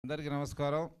అందరికీ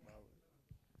నమస్కారం.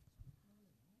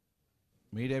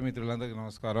 మీడియా మిత్రులందరికీ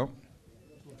నమస్కారం.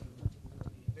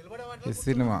 ఈ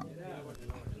సినిమా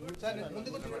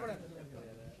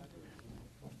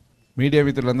మీడియా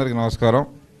మిత్రులందరికీ నమస్కారం.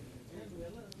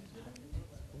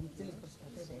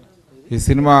 ఈ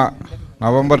సినిమా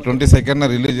నవంబర్ 22న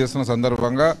రిలీజ్ చేస్తున్న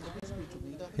సందర్భంగా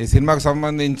ఈ సినిమాకు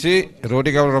సంబంధించి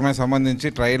రోటి కపడా సంబంధించి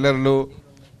ట్రైలర్లు,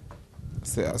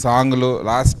 సాంగ్లు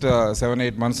లాస్ట్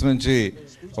 7-8 మంత్స్ నుంచి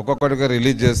ఒక్కొక్కటిగా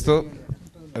రిలీజ్ చేస్తూ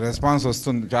రెస్పాన్స్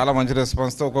వస్తుంది. చాలా మంచి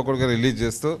రెస్పాన్స్తో ఒక్కొక్కటిగా రిలీజ్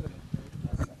చేస్తూ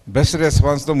బెస్ట్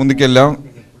రెస్పాన్స్తో ముందుకెళ్ళాం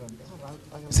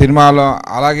సినిమాలో.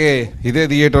 అలాగే ఇదే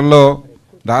థియేటర్లో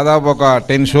దాదాపు ఒక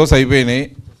 10 షోస్ అయిపోయినాయి.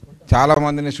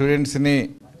 చాలామందిని స్టూడెంట్స్ని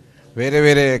వేరే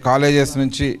వేరే కాలేజెస్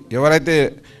నుంచి ఎవరైతే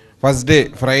ఫస్ట్ డే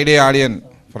ఫ్రైడే ఆడియన్,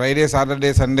 ఫ్రైడే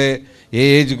సాటర్డే సండే ఏ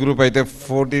ఏజ్ గ్రూప్ అయితే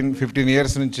 14-15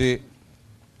 ఇయర్స్ నుంచి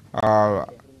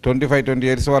 25-20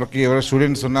 ఇయర్స్ వరకు ఎవరు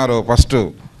స్టూడెంట్స్ ఉన్నారో ఫస్ట్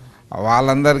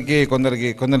వాళ్ళందరికీ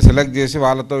కొందరు సెలెక్ట్ చేసి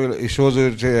వాళ్ళతో ఈ షోస్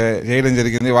చేయడం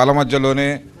జరిగింది. వాళ్ళ మధ్యలోనే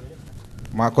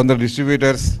మా కొందరు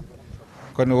డిస్ట్రిబ్యూటర్స్,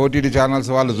 కొన్ని ఓటీటీ ఛానల్స్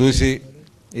వాళ్ళు చూసి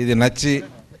ఇది నచ్చి,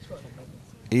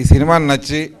 ఈ సినిమాని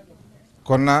నచ్చి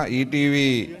కొన్న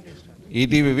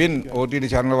ఈటీవీ విన్ ఓటీటీ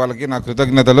ఛానల్ వాళ్ళకి నా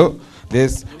కృతజ్ఞతలు.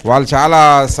 వాళ్ళు చాలా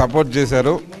సపోర్ట్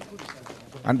చేశారు.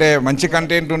 అంటే మంచి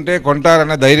కంటెంట్ ఉంటే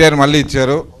కొంటారన్న ధైర్యాన్ని మళ్ళీ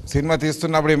ఇచ్చారు. సినిమా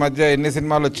తీస్తున్నప్పుడు ఈ మధ్య ఎన్ని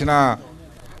సినిమాలు వచ్చినా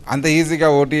అంత ఈజీగా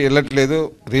వెళ్ళట్లేదు.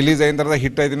 రిలీజ్ అయిన తర్వాత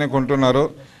హిట్ అయితేనే కొంటున్నారు.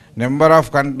 నెంబర్ ఆఫ్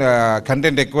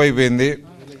కంటెంట్ ఎక్కువైపోయింది.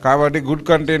 కాబట్టి గుడ్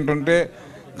కంటెంట్ ఉంటే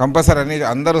కంపల్సరీ అని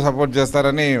అందరూ సపోర్ట్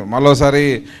చేస్తారని మరోసారి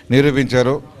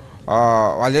నిరూపించారు.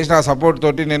 వాళ్ళు చేసిన సపోర్ట్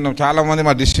తోటి నేను చాలామంది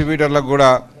మా డిస్ట్రిబ్యూటర్లకు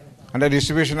కూడా, అంటే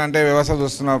డిస్ట్రిబ్యూషన్ అంటే వ్యవస్థ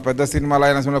చూస్తున్నాం, పెద్ద సినిమాలు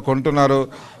అయిన సినిమా కొంటున్నారు.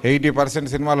 80%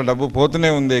 సినిమాలో డబ్బు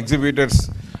పోతూనే ఉంది ఎగ్జిబిటర్స్.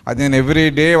 అది నేను ఎవ్రీ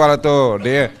డే వాళ్ళతో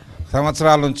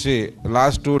సంవత్సరాల నుంచి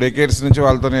లాస్ట్ 2 decades నుంచి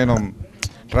వాళ్ళతో నేను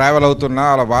ట్రావెల్ అవుతున్నా.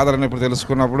 వాళ్ళ బాధలను ఇప్పుడు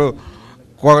తెలుసుకున్నప్పుడు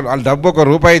వాళ్ళ డబ్బు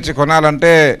 ₹1 ఇచ్చి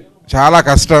కొనాలంటే చాలా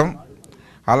కష్టం.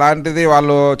 అలాంటిది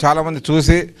వాళ్ళు చాలామంది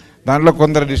చూసి దాంట్లో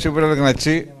కొందరు డిస్ట్రిబ్యూటర్లకు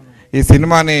నచ్చి ఈ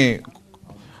సినిమాని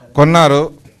కొన్నారు.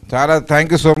 చాలా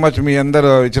థ్యాంక్ యూ సో మచ్ మీ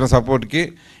అందరూ ఇచ్చిన సపోర్ట్కి.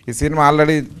 ఈ cinema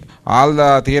already all the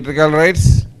theatrical rights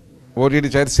OTT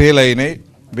chairs sale అయినాయి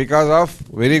because of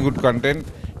very good content.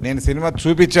 నేను సినిమా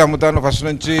చూపించి అమ్ముతాను. ఫస్ట్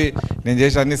నుంచి నేను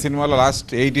చేసిన అన్ని సినిమాలు లాస్ట్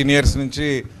 18 ఇయర్స్ నుంచి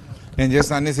నేను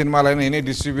చేసిన అన్ని సినిమాలైనా ఎనీ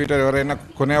డిస్ట్రిబ్యూటర్ ఎవరైనా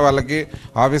కొనే వాళ్ళకి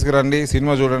ఆఫీస్కి రండి,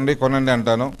 సినిమా చూడండి, కొనండి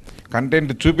అంటాను.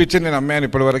 కంటెంట్ చూపించి నేను అమ్మాను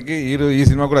ఇప్పటివరకు. ఈ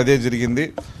సినిమా కూడా అదే జరిగింది.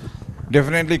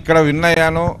 డెఫినెట్లీ ఇక్కడ విన్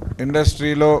అయ్యాను.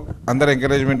 ఇండస్ట్రీలో అందరు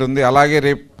ఎంకరేజ్మెంట్ ఉంది. అలాగే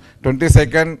రేపు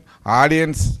 22nd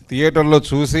ఆడియన్స్ థియేటర్లో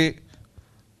చూసి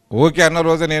ఓకే అన్న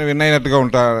రోజు నేను విన్ అయినట్టుగా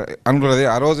అనుకున్నది.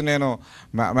 ఆ రోజు నేను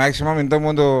మ్యాక్సిమం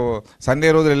ఇంతకుముందు సండే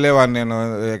రోజు వెళ్ళేవాడిని. నేను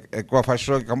ఎక్కువ ఫస్ట్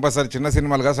షో కంపల్సరీ, చిన్న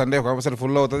సినిమాలుగా సండే కంపల్సరీ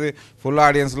ఫుల్ అవుతుంది. ఫుల్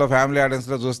ఆడియన్స్లో, ఫ్యామిలీ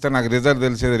ఆడియన్స్లో చూస్తే నాకు రిజల్ట్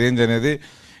తెలిసేది రేంజ్ అనేది.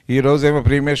 ఈరోజు ఏమో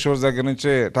ప్రీమియర్ షోస్ దగ్గర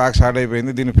నుంచే టాక్ స్టార్ట్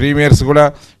అయిపోయింది. దీని ప్రీమియర్స్ కూడా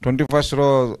 21st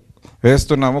రోజు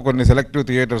వేస్తున్నాము. కొన్ని సెలెక్టివ్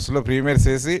థియేటర్స్లో ప్రీమియర్స్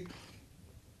వేసి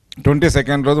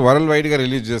 22nd రోజు వరల్డ్ వైడ్గా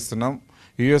రిలీజ్ చేస్తున్నాం.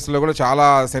 యూఎస్లో కూడా చాలా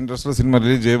సెంటర్స్లో సినిమా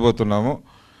రిలీజ్ చేయబోతున్నాము.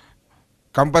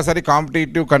 కంపల్సరీ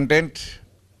కాంపిటేటివ్ కంటెంట్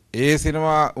ఏ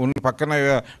సినిమా పక్కన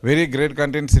వెరీ గ్రేట్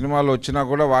కంటెంట్ సినిమాలు వచ్చినా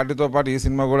కూడా వాటితో పాటు ఈ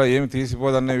సినిమా కూడా ఏమి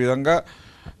తీసిపోదనే విధంగా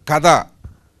కథ,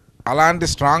 అలాంటి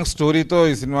స్ట్రాంగ్ స్టోరీతో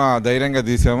ఈ సినిమా ధైర్యంగా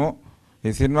తీసాము.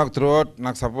 ఈ సినిమాకు త్రూఅవుట్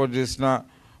నాకు సపోర్ట్ చేసిన,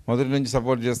 మొదటి నుంచి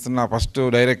సపోర్ట్ చేస్తున్న first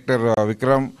director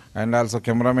Vikram and also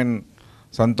cameraman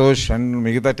Santosh and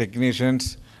మిగతా టెక్నీషియన్స్,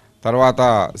 తర్వాత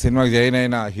సినిమాకి జాయిన్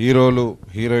అయిన హీరోలు,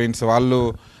 హీరోయిన్స్ వాళ్ళు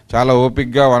చాలా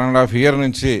ఓపిక్గా 1.5 year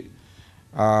నుంచి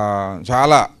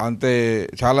చాలా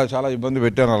చాలా ఇబ్బంది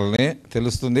పెట్టాను. వాళ్ళని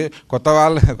తెలుస్తుంది. కొత్త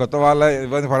వాళ్ళ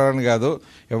ఇబ్బంది పడడానికి కాదు,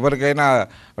 ఎవరికైనా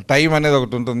టైం అనేది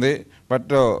ఒకటి ఉంటుంది.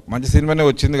 బట్ మంచి సినిమానే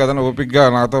వచ్చింది కదా, ఓపిక్గా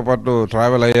నాతో పాటు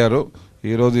ట్రావెల్ అయ్యారు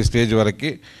ఈరోజు ఈ స్టేజ్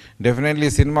వరకు. డెఫినెట్లీ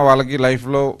ఈ సినిమా వాళ్ళకి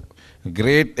లైఫ్లో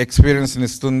గ్రేట్ ఎక్స్పీరియన్స్ని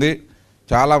ఇస్తుంది.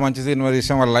 చాలా మంచి సినిమా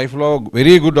తీసాం, వాళ్ళ లైఫ్లో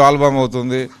వెరీ గుడ్ ఆల్బమ్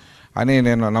అవుతుంది అని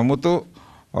నేను నమ్ముతూ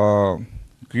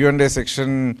Q&A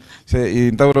సెక్షన్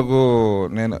ఇంతవరకు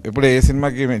నేను ఎప్పుడు ఏ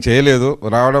సినిమాకి మేము చేయలేదు.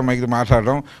 రావడం, మైకి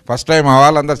మాట్లాడడం ఫస్ట్ టైం. మా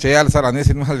వాళ్ళందరూ చేయాలి సార్, అన్ని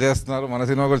సినిమాలు చేస్తున్నారు, మన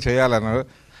సినిమా కూడా చేయాలన్నారు.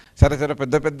 సరే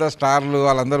పెద్ద పెద్ద స్టార్లు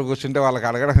వాళ్ళందరూ కూర్చుంటే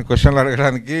వాళ్ళకి క్వశ్చన్లు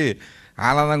అడగడానికి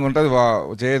ఆనందంగా ఉంటుంది.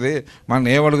 చేయది మనం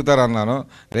ఏం అడుగుతారు అన్నాను.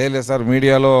 లేదు సార్,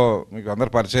 మీడియాలో మీకు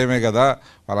అందరు పరిచయమే కదా,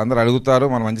 వాళ్ళందరూ అడుగుతారు,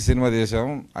 మనం మంచి సినిమా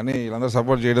చేసాము అని వీళ్ళందరూ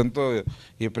సపోర్ట్ చేయడంతో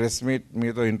ఈ ప్రెస్ మీట్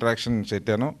మీతో ఇంటరాక్షన్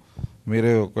పెట్టాను.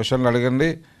 మీరు క్వశ్చన్లు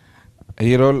అడగండి.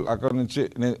 హీరోలు అక్కడ నుంచి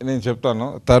నేను చెప్తాను.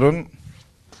 తరుణ్,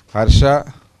 హర్ష,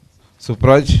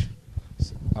 సుప్రాజ్,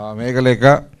 మేఘలేఖ,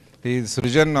 ఈ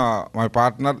సృజన్ మై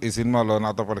పార్ట్నర్ ఈ సినిమాలో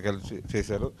నాతో పాటు కలిసి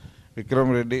చేశారు.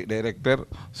 Vikram Reddy director,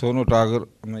 Sonu Tagore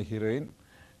my heroine,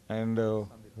 and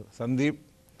Sandeep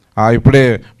ఇప్పుడే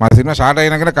మా సినిమా స్టార్ట్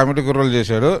అయినాకనే కమిటీ కుర్రోలు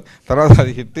చేశాడు, తర్వాత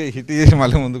అది హిట్ చేసి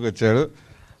మళ్ళీ ముందుకు వచ్చాడు.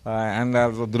 And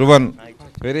also Dhruvan,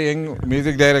 very young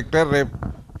music director, రేపు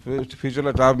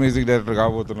ఫ్యూచర్లో టాప్ మ్యూజిక్ డైరెక్టర్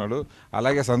కాబోతున్నాడు.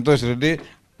 అలాగే సంతోష్ రెడ్డి,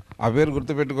 ఆ పేరు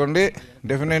గుర్తుపెట్టుకోండి.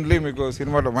 డెఫినెట్లీ మీకు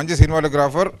సినిమాలో మంచి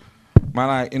సినిమాటోగ్రాఫర్ మన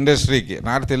ఇండస్ట్రీకి,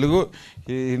 నాటి తెలుగు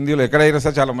ఈ హిందీలో ఎక్కడైనా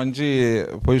సరే చాలా మంచి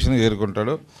పొజిషన్కి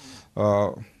చేరుకుంటాడు.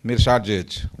 మీరు స్టార్ట్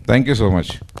చేయొచ్చు. Thank you so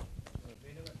much.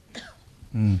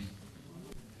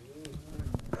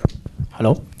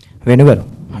 Hello వేణుగారు,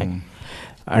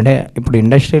 అంటే ఇప్పుడు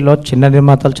ఇండస్ట్రీలో చిన్న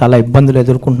నిర్మాతలు చాలా ఇబ్బందులు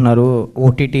ఎదుర్కొంటున్నారు.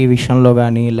 ఓటీటీ విషయంలో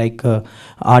కానీ లైక్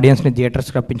ఆడియన్స్ని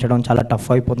థియేటర్స్కి రప్పించడం చాలా టఫ్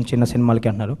అయిపోతుంది చిన్న సినిమాలకి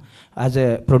అంటున్నారు. యాజ్ ఏ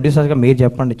ప్రొడ్యూసర్గా మీరు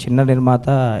చెప్పండి, చిన్న నిర్మాత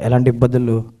ఎలాంటి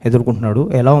ఇబ్బందులు ఎదుర్కొంటున్నాడు,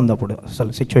 ఎలా ఉంది అప్పుడు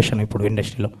అసలు సిచ్యువేషన్ ఇప్పుడు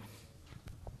ఇండస్ట్రీలో?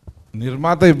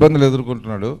 నిర్మాత ఇబ్బందులు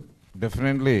ఎదుర్కొంటున్నాడు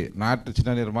డెఫినెట్లీ. నాట్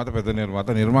చిన్న నిర్మాత, పెద్ద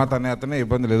నిర్మాత అనే అతనే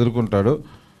ఇబ్బందులు ఎదుర్కొంటాడు.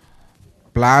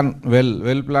 ప్లాన్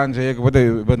వెల్ ప్లాన్ చేయకపోతే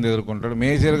ఇబ్బంది ఎదుర్కొంటాడు.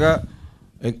 మేజర్గా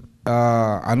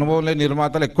అనుభవం లేని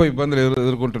నిర్మాతలు ఎక్కువ ఇబ్బందులు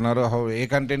ఎదుర్కొంటున్నారు. ఏ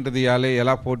కంటెంట్ తీయాలి,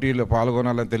 ఎలా పోటీలో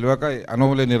పాల్గొనాలని తెలియక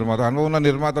అనుభవం లేని అనుభవం ఉన్న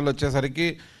నిర్మాతలు వచ్చేసరికి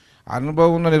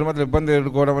అనుభవం ఉన్న నిర్మాతలు ఇబ్బంది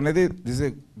ఎదుర్కోవడం అనేది this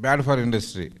is bad for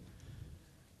industry.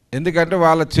 ఎందుకంటే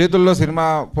వాళ్ళ చేతుల్లో సినిమా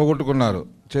పోగొట్టుకున్నారు,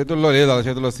 చేతుల్లో లేదు వాళ్ళ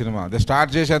చేతుల్లో సినిమా. అది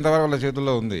స్టార్ట్ చేసేంతవరకు వాళ్ళ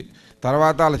చేతుల్లో ఉంది,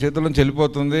 తర్వాత వాళ్ళ చేతుల నుంచి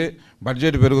వెళ్ళిపోతుంది,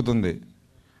 బడ్జెట్ పెరుగుతుంది.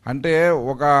 అంటే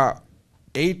ఒక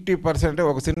 80%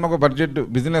 ఒక సినిమాకు బడ్జెట్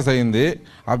బిజినెస్ అయ్యింది.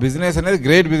 ఆ బిజినెస్ అనేది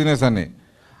గ్రేట్ బిజినెస్ అని,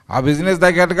 ఆ బిజినెస్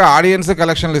తగ్గట్టుగా ఆడియన్స్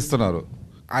కలెక్షన్లు ఇస్తున్నారు.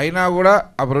 అయినా కూడా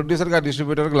ఆ ప్రొడ్యూసర్కి, ఆ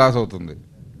డిస్ట్రిబ్యూటర్కి లాస్ అవుతుంది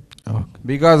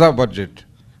బికాజ్ ఆఫ్ బడ్జెట్.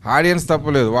 ఆడియన్స్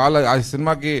తప్పులేదు, ఆ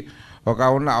సినిమాకి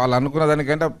వాళ్ళు అనుకున్న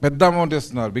దానికంటే పెద్ద అమౌంట్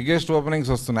ఇస్తున్నారు, బిగ్గెస్ట్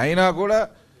ఓపెనింగ్స్ వస్తున్నాయి. అయినా కూడా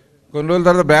కొన్ని రోజుల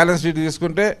తర్వాత బ్యాలెన్స్ షీట్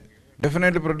తీసుకుంటే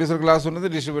డెఫినెట్లీ ప్రొడ్యూసర్ క్లాస్ ఉంటుంది,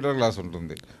 డిస్ట్రిబ్యూటర్ క్లాస్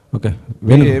ఉంటుంది,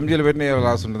 ఎంజీలు పెట్టిన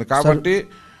క్లాస్ ఉంటుంది. కాబట్టి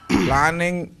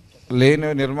ప్లానింగ్ లేని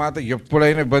నిర్మాత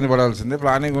ఎప్పుడైనా ఇబ్బంది పడాల్సిందే.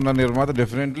 ప్లానింగ్ ఉన్న నిర్మాత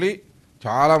డెఫినెట్లీ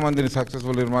చాలామంది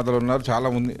సక్సెస్ఫుల్ నిర్మాతలు ఉన్నారు, చాలా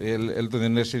ముందు వెళ్తుంది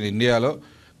ఇండస్ట్రీ ఇండియాలో.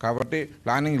 కాబట్టి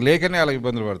ప్లానింగ్ లేకనే అలా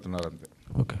ఇబ్బందులు పడుతున్నారు అంతే.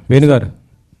 ఓకే వేణుగారు,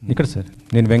 ఇక్కడ సార్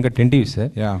నేను వెంకట్ ఎన్టీవీ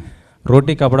సార్.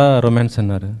 రోటీ కపడా రొమాన్స్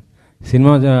అన్నారు,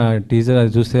 సినిమా టీజర్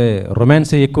అది చూస్తే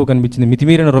రొమాన్సే ఎక్కువ కనిపించింది,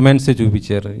 మితిమీరిన రొమాన్సే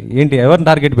చూపించారు. ఏంటి, ఎవరిని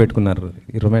టార్గెట్ పెట్టుకున్నారు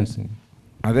ఈ రొమాన్స్ని?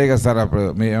 అదే కదా సార్, అప్పుడు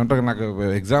మీరు ఏమంటారు, నాకు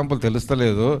ఎగ్జాంపుల్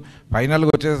తెలుస్తలేదు.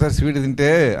 ఫైనల్గా వచ్చేసరికి స్వీట్ తింటే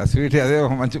ఆ స్వీట్ అదే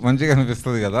మంచిగా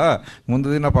అనిపిస్తుంది కదా, ముందు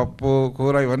తిన్న పప్పు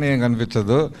కూర ఇవన్నీ ఏం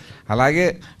కనిపించదు. అలాగే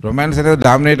రొమాన్స్ అనేది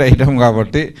డామినేట్ ఐటమ్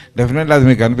కాబట్టి డెఫినెట్లీ అది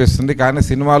మీకు అనిపిస్తుంది. కానీ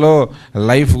సినిమాలో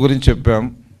లైఫ్ గురించి చెప్పాం,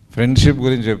 ఫ్రెండ్షిప్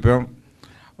గురించి చెప్పాం,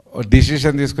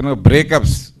 డిసిషన్ తీసుకున్న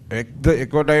బ్రేకప్స్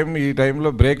ఎక్కువ ఈ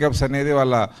టైంలో బ్రేకప్స్ అనేది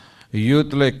వాళ్ళ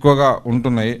యూత్లో ఎక్కువగా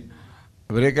ఉంటున్నాయి.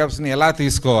 బ్రేకప్స్ని ఎలా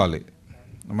తీసుకోవాలి,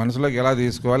 మనసులోకి ఎలా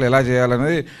తీసుకోవాలి, ఎలా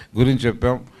చేయాలనేది గురించి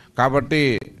చెప్పాం. కాబట్టి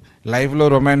లైఫ్లో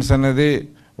రొమాన్స్ అనేది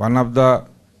one of the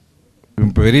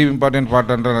very important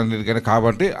part అంటారు అన్నిటికని.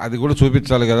 కాబట్టి అది కూడా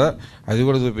చూపించాలి కదా, అది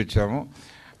కూడా చూపించాము.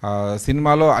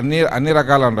 సినిమాలో అన్ని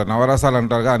రకాలు అంటారు, నవరసాలు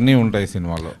అంటారు కదా, అన్నీ ఉంటాయి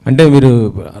సినిమాలో. అంటే మీరు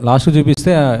లాస్ట్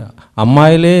చూపిస్తే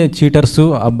అమ్మాయిలే చీటర్స్,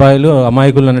 అబ్బాయిలు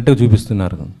అమాయకులు అన్నట్టుగా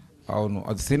చూపిస్తున్నారు. అవును,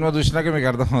 అది సినిమా చూసినాక మీకు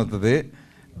అర్థమవుతుంది.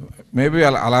 మేబీ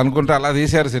అలా అనుకుంటే అలా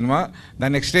తీశారు సినిమా,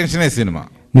 దాని ఎక్స్టెన్షనే సినిమా.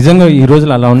 నిజంగా ఈ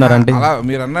రోజులు అలా ఉన్నారంటే, అలా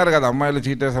మీరు అన్నారు కదా అమ్మాయిలు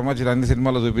చీటర్ సంబంధించిన అన్ని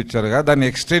సినిమాలో చూపించారు కదా, దాని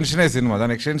ఎక్స్టెన్షనే సినిమా.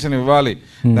 దాని ఎక్స్టెన్షన్ ఇవ్వాలి,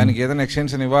 దానికి ఏదైనా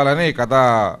ఎక్స్టెన్షన్ ఇవ్వాలని ఈ కథ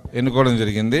ఎన్నుకోవడం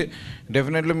జరిగింది.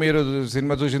 డెఫినెట్లీ మీరు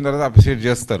సినిమా చూసిన తర్వాత అప్రిషియేట్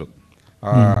చేస్తారు,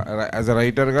 యాజ్ అ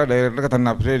రైటర్గా డైరెక్టర్గా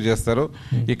తనని అప్రిషియేట్ చేస్తారు.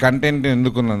 ఈ కంటెంట్ని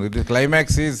ఎన్నుకున్నందుకు. ఇది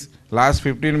క్లైమాక్స్ ఈజ్ లాస్ట్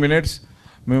 15 minutes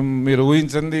మీరు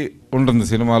ఊహించింది ఉంటుంది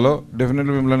సినిమాలో.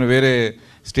 డెఫినెట్లీ మిమ్మల్ని వేరే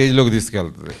స్టేజ్లోకి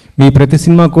తీసుకెళ్తుంది. మీ ప్రతి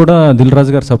సినిమా కూడా దిల్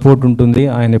రాజు గారు సపోర్ట్ ఉంటుంది,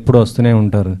 ఆయన ఎప్పుడు వస్తూనే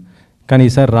ఉంటారు. కానీ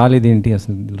ఈసారి రాలేదు ఏంటి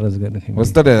అసలు దిల్ రాజు గారు?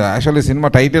 వస్తాడు యాక్చువల్లీ. సినిమా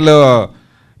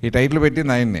ఈ టైటిల్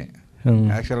పెట్టింది ఆయన్నే.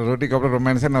 యాక్చువల్ రోటీ కపడా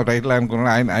రొమాన్స్ నా టైటిల్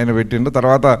అనుకున్నాను, ఆయన పెట్టిండు.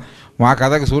 తర్వాత మా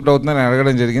కథకి సూట్ అవుతుందని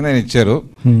అడగడం జరిగింది, ఆయన ఇచ్చారు.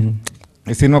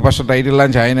 ఈ సినిమా ఫస్ట్ టైటిల్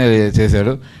లాంచ్ ఆయనే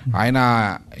చేశాడు. ఆయన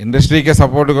ఇండస్ట్రీకే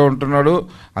సపోర్ట్గా ఉంటున్నాడు,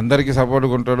 అందరికీ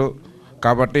సపోర్ట్గా ఉంటాడు.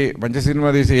 కాబట్టి మంచి సినిమా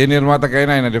తీసి ఏ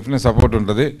నిర్మాతకైనా ఆయన డెఫినెట్ సపోర్ట్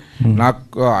ఉంటుంది.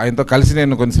 నాకు ఆయనతో కలిసి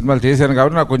నేను కొన్ని సినిమాలు చేశాను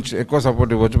కాబట్టి నాకు కొంచెం ఎక్కువ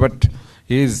సపోర్ట్ ఇవ్వచ్చు. బట్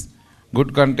ఈజ్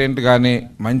గుడ్ కంటెంట్ కానీ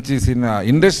మంచి సినిమా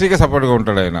ఇండస్ట్రీకే సపోర్ట్గా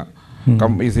ఉంటాడు ఆయన.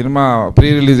 ఈ సినిమా ప్రీ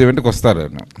రిలీజ్ ఈవెంట్కి వస్తారు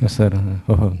ఆయన. Sir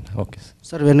okay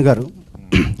sir. వేణుగారు,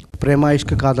 ప్రేమ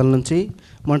ఇష్క కాదల నుంచి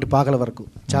మొంటి పాకల వరకు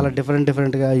చాలా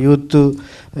డిఫరెంట్గా యూత్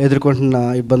ఎదుర్కొంటున్న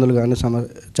ఇబ్బందులు కానీ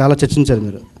చాలా చర్చించారు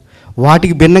మీరు.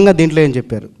 వాటికి భిన్నంగా దీంట్లో ఏం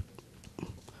చెప్పారు?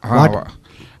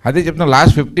 అదే చెప్తున్నా,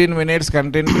 లాస్ట్ 15 minutes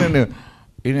కంటెంట్ నేను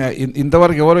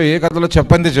ఇంతవరకు ఎవరో ఏ కథలో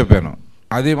చెప్పందే చెప్పాను.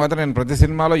 అది మాత్రం నేను ప్రతి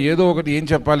సినిమాలో ఏదో ఒకటి ఏం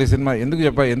చెప్పాలి, సినిమా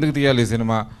ఎందుకు తీయాలి ఈ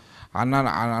సినిమా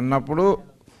అన్నప్పుడు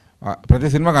ప్రతి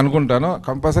సినిమాకి అనుకుంటాను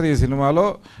కంపల్సరీ ఈ సినిమాలో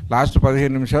లాస్ట్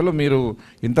 15 నిమిషాలు మీరు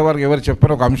ఇంతవరకు ఎవరు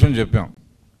చెప్పారో ఒక అంశం చెప్పాం,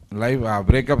 లైవ్ ఆ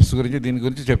బ్రేకప్స్ గురించి దీని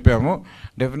గురించి చెప్పాము.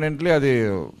 డెఫినెట్లీ అది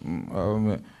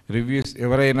రివ్యూస్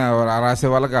ఎవరైనా రాసే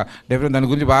వాళ్ళకి డెఫినెట్ దాని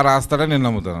గురించి బాగా రాస్తాడని నేను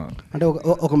నమ్ముతాను. అంటే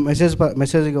ఒక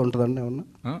మెసేజ్గా ఉంటుందండి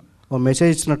ఏమన్నా, ఒక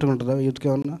మెసేజ్ ఇచ్చినట్టుగా ఉంటుందా యూత్కి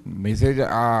ఏమన్నా?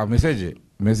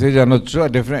 మెసేజ్ అనొచ్చు.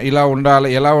 డెఫినెట్ ఇలా ఉండాలి,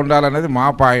 ఎలా ఉండాలనేది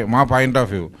మా పాయింట్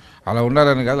ఆఫ్ వ్యూ. అలా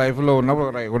ఉండాలని కాదు, లైఫ్లో ఉన్నప్పుడు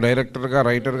ఒక డైరెక్టర్గా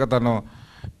రైటర్గా తను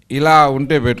ఇలా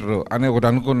ఉంటే బెటరు అని ఒకటి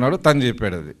అనుకున్నాడు, తను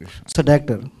చెప్పాడు అది. Sir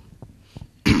director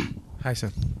hi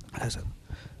sir. Hi sir.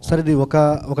 Sir ఇది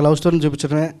ఒక లవ్ స్టోరీని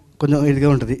చూపించడమే కొంచెం ఇదిగా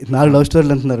ఉంటుంది. 4 లవ్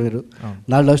స్టోరీలు అంటున్నారు మీరు,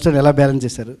 4 లవ్ స్టోరీలు ఎలా బ్యాలెన్స్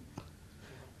చేశారు?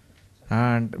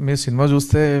 అంటే మీరు సినిమా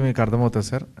చూస్తే మీకు అర్థమవుతుంది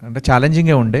సార్. అంటే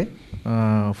ఛాలెంజింగే ఉండే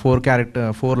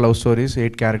 4 love stories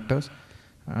 8 characters.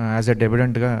 As a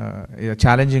డెబ్యూటెంట్గా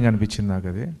challenging అనిపించింది నాకు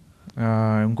అది.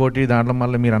 ఇంకోటి దాంట్లో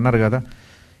మళ్ళీ మీరు అన్నారు కదా,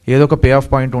 ఏదో ఒక పే ఆఫ్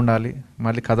పాయింట్ ఉండాలి,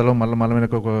 మళ్ళీ కథలో మళ్ళీ మీద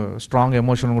ఒక స్ట్రాంగ్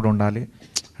ఎమోషన్ కూడా ఉండాలి.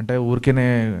 అంటే ఊరికేనే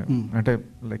అంటే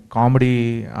లైక్ కామెడీ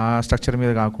ఆ స్ట్రక్చర్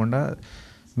మీద కాకుండా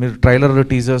మీరు ట్రైలర్,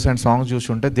 టీజర్స్ అండ్ సాంగ్స్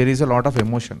చూస్తుంటే there is a lot of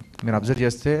emotion. మీరు అబ్జర్వ్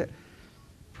చేస్తే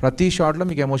ప్రతి షాట్లో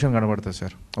మీకు ఎమోషన్ కనబడుతుంది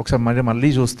సార్. ఒకసారి మళ్ళీ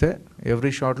చూస్తే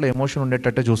ఎవ్రీ షాట్లో ఎమోషన్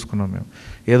ఉండేటట్టే చూసుకున్నాం మేము,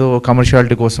 ఏదో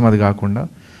కమర్షియాలిటీ కోసం అది కాకుండా.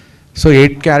 సో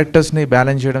 8 క్యారెక్టర్స్ని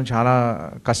బ్యాలెన్స్ చేయడం చాలా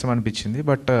కష్టం అనిపించింది.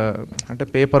 బట్ అంటే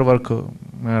paper work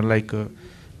like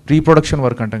pre production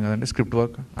work అంటాం కదండి, స్క్రిప్ట్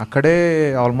వర్క్, అక్కడే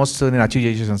ఆల్మోస్ట్ నేను అచీవ్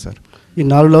చేసేసాను సార్. ఈ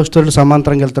 4 లవ్ స్టోరీలు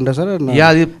సమాంతరంగా వెళ్తుంటాయి సార్?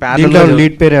 అది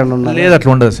లీడ్ పేరు ఏమన్నా? లేదు,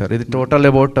 అట్లా ఉండదు సార్. ఇది టోటల్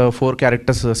అబౌట్ 4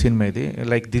 క్యారెక్టర్స్ సినిమా ఇది.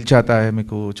 లైక్ దిల్ చాతా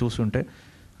మీకు చూస్తుంటే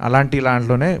అలాంటి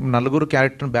దాంట్లోనే 4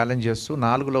 క్యారెక్టర్ని బ్యాలెన్స్ చేస్తూ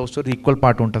 4 లవ్ స్టోరీ ఈక్వల్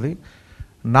పార్ట్ ఉంటుంది.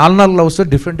 4 లవ్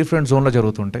స్టోరీ డిఫరెంట్ జోన్లో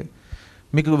జరుగుతుంటాయి.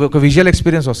 మీకు ఒక విజువల్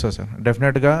ఎక్స్పీరియన్స్ వస్తుంది సార్.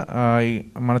 డెఫినెట్గా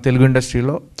మన తెలుగు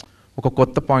ఇండస్ట్రీలో ఒక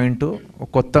కొత్త పాయింట్, ఒక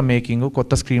కొత్త మేకింగ్,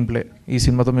 కొత్త స్క్రీన్ ప్లే ఈ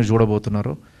సినిమాతో మీరు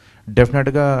చూడబోతున్నారు.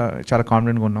 డెఫినెట్గా చాలా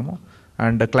కాన్ఫిడెంట్గా ఉన్నాము.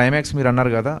 అండ్ క్లైమాక్స్ మీరు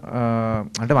అన్నారు కదా,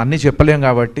 అంటే అన్నీ చెప్పలేం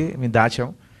కాబట్టి మేము దాచాం.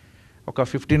 ఒక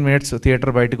 15 మినిట్స్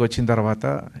థియేటర్ బయటకు వచ్చిన తర్వాత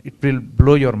it will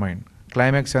blow your mind.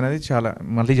 Climax అనేది చాలా,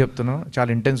 మళ్ళీ చెప్తున్నాను, చాలా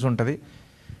ఇంటెన్స్ ఉంటుంది.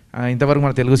 ఇంతవరకు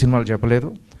మన తెలుగు సినిమాలు చెప్పలేదు.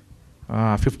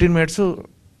 15 మినిట్స్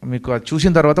మీకు అది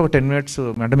చూసిన తర్వాత ఒక 10 మినిట్స్,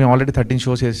 అంటే మేము ఆల్రెడీ 13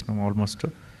 షోస్ వేసినాం ఆల్మోస్ట్.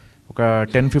 ఒక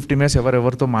 10-15 మినిట్స్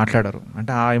ఎవరితో మాట్లాడారు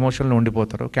అంటే ఆ ఎమోషన్లో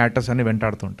ఉండిపోతారు. క్యారెక్టర్స్ అన్నీ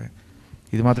వెంటాడుతుంటాయి.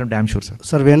 ఇది మాత్రం damn sure sir.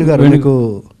 Sir Venu గారు, మీకు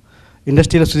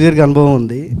ఇండస్ట్రీలో సుదీర్ఘ అనుభవం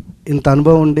ఉంది. ఇంత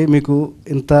అనుభవం ఉండి మీకు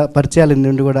ఇంత పరిచయాలు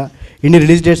ఉండి కూడా ఇన్ని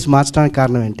రిలీజ్ డేట్స్ మార్చడానికి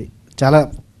కారణం ఏంటి? చాలా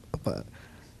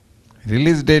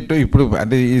రిలీజ్ డేట్ ఇప్పుడు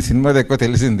అంటే ఈ సినిమాది ఎక్కువ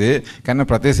తెలిసింది, కానీ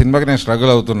ప్రతి సినిమాకి నేను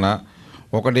స్ట్రగుల్ అవుతున్నా.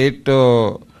 ఒక డేట్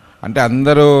అంటే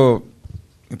అందరూ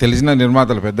తెలిసిన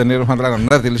నిర్మాతలు, పెద్ద నిర్మాతలు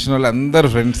అందరూ తెలిసిన వాళ్ళు అందరూ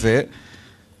ఫ్రెండ్సే.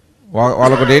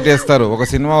 వాళ్ళొక డేట్ వేస్తారు, ఒక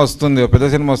సినిమా వస్తుంది, పెద్ద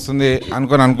సినిమా వస్తుంది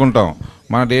అనుకుంటాం,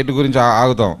 మన డేట్ గురించి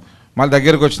ఆగుతాం. మళ్ళీ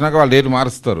దగ్గరికి వచ్చినాక వాళ్ళు డేట్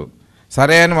మారుస్తారు.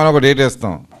 సరే అని మనం ఒక డేట్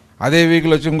వేస్తాం, అదే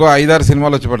వీక్లో వచ్చి ఇంకో 5-6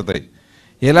 సినిమాలు వచ్చి పడతాయి.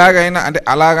 ఎలాగైనా అంటే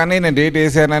అలాగని నేను డేట్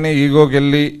వేసానని ఈగోకి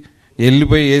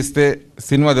వెళ్ళిపోయి వేస్తే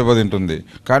సినిమా దెబ్బతింటుంది.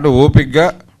 కాబట్టి ఓపిక్గా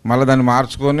మళ్ళీ దాన్ని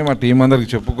మార్చుకొని మా టీం అందరికి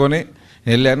చెప్పుకొని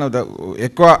వెళ్ళాను.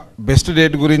 ఎక్కువ బెస్ట్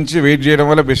డేట్ గురించి వెయిట్ చేయడం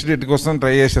వల్ల బెస్ట్ డేట్ కోసం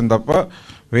ట్రై చేసాను తప్ప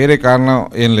వేరే కారణం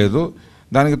ఏం లేదు.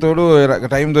 దానికి తోడు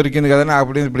టైం దొరికింది కదని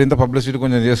ఇప్పుడు ఇంత పబ్లిసిటీ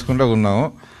కొంచెం చేసుకుంటూ ఉన్నాము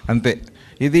అంతే.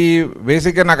 ఇది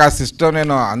బేసిక్గా నాకు ఆ సిస్టమ్,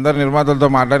 నేను అందరు నిర్మాతలతో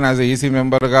మాట్లాడిన యాజ్ ఈసీ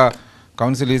మెంబర్గా,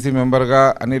 కౌన్సిల్ ఈసీ మెంబర్గా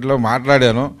అన్నింటిలో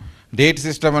మాట్లాడాను. డేట్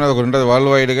సిస్టమ్ అనేది ఒకటి ఉంటుంది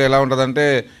వరల్డ్ వైడ్గా. ఎలా ఉంటుందంటే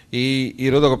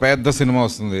ఈరోజు ఒక పెద్ద సినిమా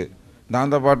వస్తుంది,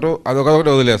 దాంతోపాటు అదొకటి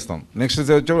వదిలేస్తాం. నెక్స్ట్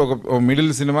వచ్చి ఒక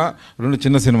మిడిల్ సినిమా, 2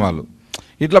 చిన్న సినిమాలు,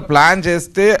 ఇట్లా ప్లాన్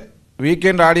చేస్తే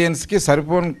వీకెండ్ ఆడియన్స్కి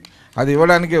సరిపోని అది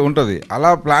ఇవ్వడానికి ఉంటుంది. అలా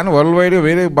ప్లాన్ వరల్డ్ వైడ్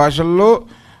వేరే భాషల్లో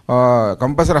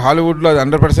కంపల్సరీ హాలీవుడ్లో అది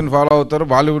 100% ఫాలో అవుతారు,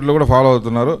 బాలీవుడ్లో కూడా ఫాలో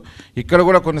అవుతున్నారు. ఇక్కడ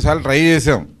కూడా కొన్నిసార్లు ట్రై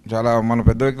చేసాం చాలా మన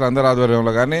పెద్ద వ్యక్తులు అందరి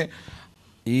ఆధ్వర్యంలో, కానీ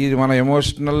ఈ మన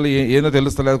ఎమోషనల్ ఏదో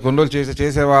తెలుస్తలేదు. కొన్ని రోజులు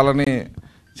చేసే వాళ్ళని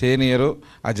చేయనియరు,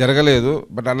 అది జరగలేదు.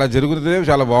 బట్ అలా జరుగుతుంది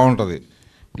చాలా బాగుంటుంది.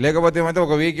 లేకపోతే ఏమైతే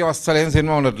ఒక వీక్ వస్తలేం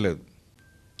సినిమా ఉండట్లేదు,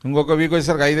 ఇంకొక వీక్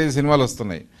వచ్చేసరికి 5-5 సినిమాలు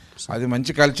వస్తున్నాయి. అది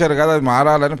మంచి కల్చర్ కాదు, అది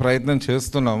మారాలని ప్రయత్నం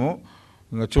చేస్తున్నాము.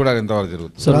 ఇంకా చూడాలి ఎంతవరకు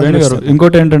జరుగుతుంది. సార్ వేణు గారు,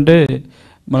 ఇంకోటి ఏంటంటే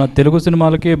మన తెలుగు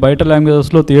సినిమాలకి బయట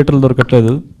లాంగ్వేజెస్లో థియేటర్లు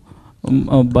దొరకట్లేదు.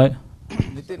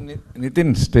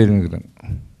 నితిన్ స్టేజ్ మీద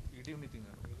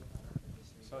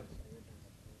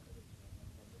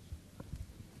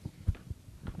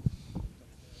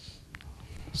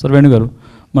సార్ వేణు గారు,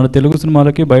 మన తెలుగు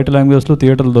సినిమాలకి బయట లాంగ్వేజెస్లో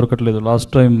థియేటర్లు దొరకట్లేదు. లాస్ట్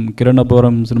టైం కిరణ్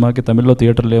అబ్బవరం సినిమాకి తమిళ్లో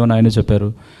థియేటర్లు లేవని ఆయనే చెప్పారు.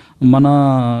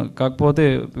 కాకపోతే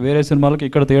వేరే సినిమాలకి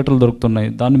ఇక్కడ థియేటర్లు దొరుకుతున్నాయి,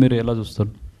 దాన్ని మీరు ఎలా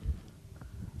చూస్తారు?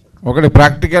 ఒకటి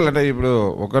ప్రాక్టికల్ అంటే ఇప్పుడు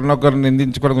ఒకరినొకరు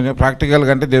నిందించుకోవడం కొంచెం ప్రాక్టికల్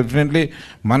కంటే డెఫినెట్లీ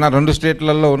మన 2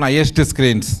 స్టేట్లలో ఉన్న హైయెస్ట్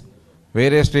స్క్రీన్స్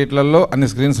వేరే స్టేట్లలో అన్ని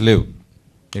స్క్రీన్స్ లేవు.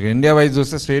 ఇక ఇండియా వైజ్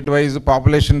చూస్తే state wise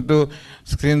population to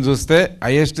screen చూస్తే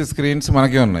హైయెస్ట్ స్క్రీన్స్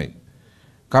మనకే ఉన్నాయి.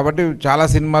 కాబట్టి చాలా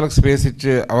సినిమాలకు స్పేస్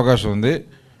ఇచ్చే అవకాశం ఉంది.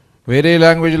 వేరే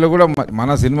లాంగ్వేజ్లో కూడా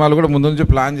మన సినిమాలు కూడా ముందు నుంచి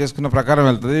ప్లాన్ చేసుకున్న ప్రకారం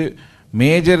వెళ్తుంది.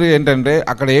 మేజర్ ఏంటంటే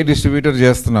అక్కడ ఏ డిస్ట్రిబ్యూటర్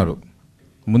చేస్తున్నారు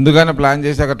ముందుగానే ప్లాన్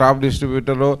చేసి అక్కడ టాప్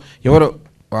డిస్ట్రిబ్యూటర్ ఎవరు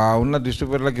ఉన్న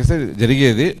డిస్ట్రిబ్యూటర్లకు ఇస్తే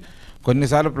జరిగేది.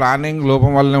 కొన్నిసార్లు ప్లానింగ్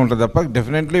లోపం వల్లనే ఉంటుంది తప్ప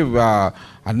డెఫినెట్లీ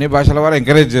అన్ని భాషల వారు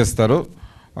ఎంకరేజ్ చేస్తారు.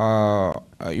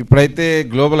 ఇప్పుడైతే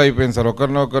గ్లోబల్ అయిపోయింది సార్.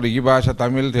 ఒకరినొకరు ఈ భాష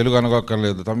తమిళ్ తెలుగు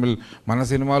అనుకోక్కర్లేదు. తమిళ్ మన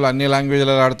సినిమాలు అన్ని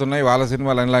లాంగ్వేజ్లో ఆడుతున్నాయి, వాళ్ళ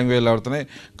సినిమాలు అన్ని లాంగ్వేజ్లో ఆడుతున్నాయి.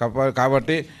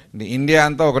 కాబట్టి ఇండియా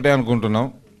అంతా ఒకటే అనుకుంటున్నాం.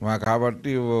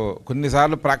 కాబట్టి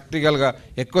కొన్నిసార్లు ప్రాక్టికల్గా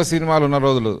ఎక్కువ సినిమాలు ఉన్న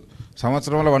రోజులు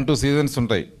సంవత్సరంలో 1-2 సీజన్స్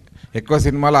ఉంటాయి. ఎక్కువ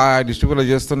సినిమాలు ఆ డిస్ట్రిబ్యూటర్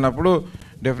చేస్తున్నప్పుడు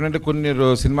డెఫినెట్గా కొన్ని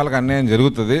సినిమాలకు అన్యాయం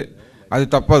జరుగుతుంది. అది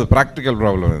తప్పదు, ప్రాక్టికల్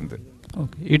ప్రాబ్లం అంతే.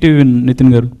 ఓకే, ఈటీవీ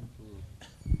నితిన్ గారు.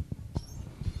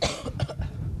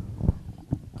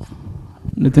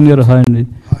 నితిన్ గారు హాయ్ అండి.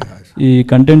 ఈ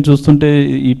కంటెంట్ చూస్తుంటే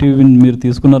ఈటీవీ మీరు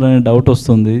తీసుకున్నారనే డౌట్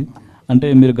వస్తుంది. అంటే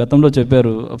మీరు గతంలో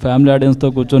చెప్పారు ఫ్యామిలీ ఆడియన్స్తో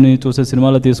కూర్చొని చూసే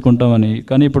సినిమాలో తీసుకుంటామని,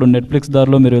 కానీ ఇప్పుడు నెట్ఫ్లిక్స్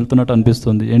దారిలో మీరు వెళ్తున్నట్టు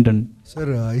అనిపిస్తుంది, ఏంటండి?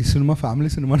 సార్ ఈ సినిమా ఫ్యామిలీ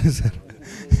సినిమానే సార్.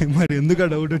 మరి ఎందుకు ఆ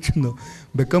డౌట్ వచ్చిందో,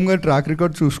 బెక్కమ్ గారు ట్రాక్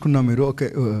రికార్డ్ చూసుకున్నా మీరు. ఓకే,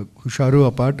 హుషారు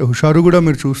అపార్ట్, హుషారు కూడా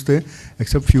మీరు చూస్తే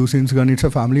ఎక్సెప్ట్ ఫ్యూ సీన్స్ కానీ ఇట్స్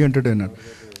అ ఫ్యామిలీ ఎంటర్టైనర్.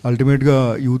 అల్టిమేట్గా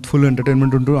యూత్ఫుల్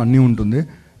ఎంటర్టైన్మెంట్ ఉంటుంది, అన్నీ ఉంటుంది.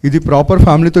 ఇది ప్రాపర్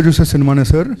ఫ్యామిలీతో చూసే సినిమానే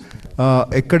సార్.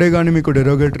 ఎక్కడే కానీ మీకు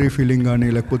డెరోగేటరీ ఫీలింగ్ కానీ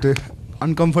లేకపోతే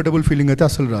అన్కంఫర్టబుల్ ఫీలింగ్ అయితే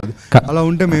అసలు రాదు. అలా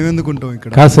ఉంటే మేమెందుకు ఉంటాం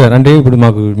ఇక్కడ? కాదు సార్, అంటే ఇప్పుడు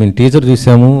మాకు మేము టీజర్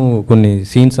చూసాము, కొన్ని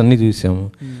సీన్స్ అన్నీ చూసాము,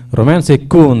 రొమాన్స్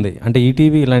ఎక్కువ ఉంది. అంటే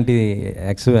ఈటీవీ ఇలాంటి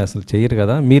అసలు చేయరు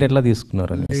కదా, మీరు ఎట్లా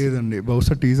తీసుకున్నారు? లేదండి,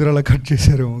 బహుశా టీజర్ అలా కట్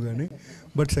చేశారేమో కానీ.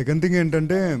 బట్ సెకండ్ థింగ్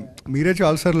ఏంటంటే మీరే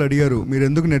చాలాసార్లు అడిగారు మీరు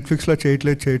ఎందుకు నెట్ఫ్లిక్స్లో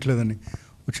చేయట్లేదని.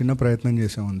 ఒక చిన్న ప్రయత్నం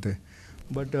చేసాం అంతే.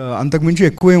 బట్ అంతకుమించి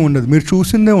ఎక్కువేం ఉండదు, మీరు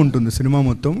చూసిందే ఉంటుంది సినిమా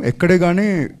మొత్తం. ఎక్కడే కానీ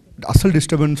అసలు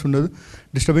డిస్టర్బెన్స్ ఉండదు,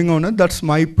 డిస్టర్బింగ్గా ఉండదు. That's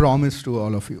my promise to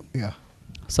all of you. Yeah.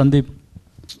 Sandeep.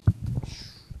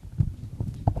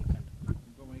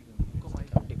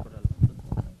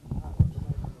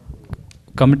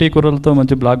 Committee కుర్రలతో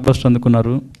మంచి బ్లాక్ బస్టర్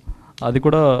అందుకున్నారు. అది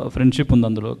కూడా ఫ్రెండ్షిప్ ఉంది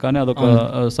అందులో, కానీ అదొక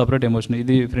సపరేట్ ఎమోషన్.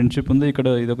 ఇది ఫ్రెండ్షిప్ ఉంది, ఇక్కడ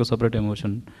ఇది ఒక సపరేట్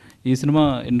ఎమోషన్. ఈ సినిమా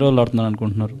ఎన్ని రోజులు ఆడుతున్నాను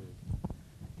అనుకుంటున్నారు?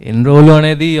 ఎన్ని రోజులు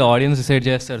అనేది ఆడియన్స్ డిసైడ్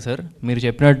చేస్తారు సార్. మీరు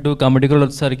చెప్పినట్టు కమిటీ కూడా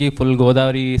వచ్చేసరికి ఫుల్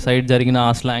గోదావరి సైడ్ జరిగిన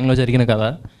ఆ స్లాంగ్లో జరిగిన కదా,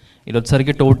 ఇది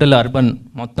వచ్చేసరికి టోటల్ అర్బన్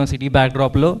మొత్తం city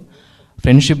బ్యాక్డ్రాప్లో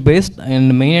friendship based.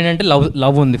 And main ఏంటంటే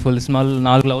లవ్ ఉంది ఫుల్ సినిమాలు.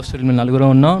 4 లవ్ స్టోరీలు, మేము 9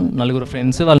 ఉన్నాం, 9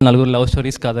 ఫ్రెండ్స్, వాళ్ళ 9 లవ్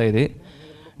స్టోరీస్ కదా. ఇది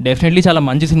డెఫినెట్లీ చాలా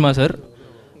మంచి సినిమా సార్.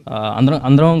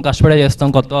 అందరం కష్టపడే చేస్తాం,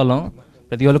 కొత్త వాళ్ళం,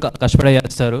 ప్రతి వాళ్ళు కష్టపడే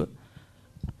చేస్తారు.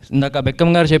 ఇందాక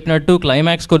బెక్కమ్ గారు చెప్పినట్టు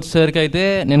క్లైమాక్స్కి వచ్చేసరికి అయితే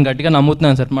నేను గట్టిగా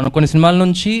నమ్ముతున్నాను సార్. మనం కొన్ని సినిమాల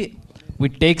నుంచి we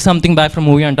take something back from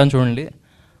movie అంటాను చూడండి,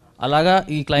 అలాగా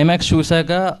ఈ క్లైమాక్స్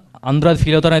చూశాక అందరూ అది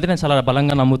ఫీల్ అవుతారని అయితే నేను చాలా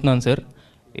బలంగా నమ్ముతున్నాను సార్.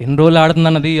 ఎన్ని రోజులు ఆడుతుంది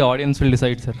అన్నది audience will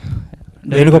decide sir.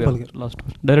 Venugopal గారు, లాస్ట్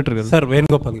డైరెక్టర్ గారు. సార్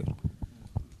వేణుగోపాల్ గారు,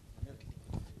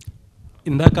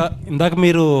 ఇందాక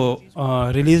మీరు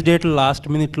రిలీజ్ డేట్ లాస్ట్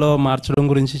మినిట్లో మార్చడం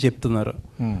గురించి చెప్తున్నారు.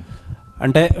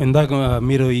 అంటే ఇందాక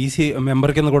మీరు ఈసీ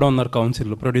మెంబర్ కింద కూడా ఉన్నారు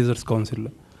కౌన్సిల్లో, ప్రొడ్యూసర్స్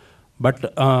కౌన్సిల్లో. బట్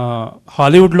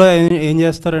హాలీవుడ్లో ఏం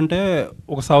చేస్తారంటే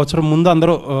ఒక సంవత్సరం ముందు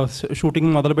అందరూ షూటింగ్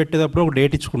మొదలు పెట్టేటప్పుడు ఒక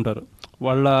డేట్ ఇచ్చుకుంటారు.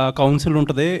 వాళ్ళ కౌన్సిల్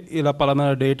ఉంటుంది, ఇలా పలానా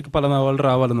డేట్కి పలానా వాళ్ళు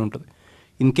రావాలని ఉంటుంది.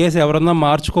 ఇన్ కేస్ ఎవరన్నా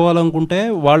మార్చుకోవాలనుకుంటే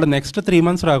వాళ్ళు నెక్స్ట్ 3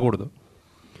 months రాకూడదు,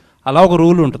 అలా ఒక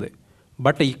రూల్ ఉంటుంది.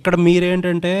 బట్ ఇక్కడ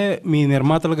మీరేంటంటే మీ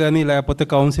నిర్మాతలు కానీ లేకపోతే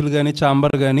కౌన్సిల్ కానీ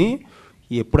ఛాంబర్ కానీ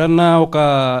ఎప్పుడన్నా ఒక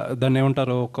దాన్ని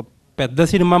ఏమంటారు, ఒక పెద్ద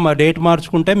సినిమా డేట్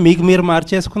మార్చుకుంటే మీకు మీరు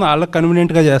మార్చేసుకుని వాళ్ళకి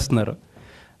కన్వీనియంట్గా చేస్తున్నారు.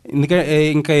 ఎందుకంటే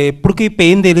ఇంకా ఎప్పటికీ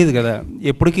పెయిన్ తెలియదు కదా,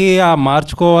 ఎప్పటికీ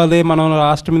మార్చుకోవాలి మనం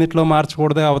లాస్ట్ మినిట్లో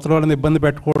మార్చకూడదు, అవతల వాళ్ళని ఇబ్బంది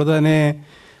పెట్టకూడదు అనే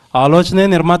ఆలోచనే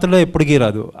నిర్మాతలో ఎప్పటికీ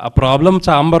రాదు. ఆ ప్రాబ్లం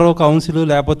ఛాంబరు, కౌన్సిల్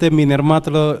లేకపోతే మీ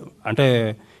నిర్మాతలు, అంటే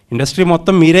ఇండస్ట్రీ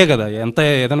మొత్తం మీరే కదా.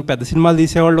 ఏదైనా పెద్ద సినిమాలు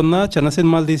తీసేవాళ్ళు ఉన్నా చిన్న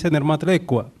సినిమాలు తీసే నిర్మాతలే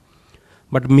ఎక్కువ.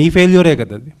 బట్ మీ ఫెయిల్యూరే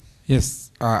కదా అది. ఎస్,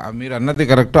 మీరు అన్నది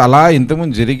కరెక్ట్. అలా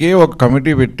ఇంతకుముందు జరిగే ఒక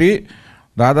కమిటీ పెట్టి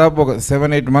దాదాపు ఒక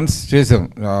 7-8 months చేసాం.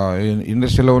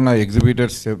 ఇండస్ట్రీలో ఉన్న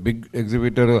ఎగ్జిబిటర్స్, బిగ్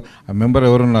ఎగ్జిబిటర్ మెంబర్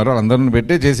ఎవరున్నారో అందరిని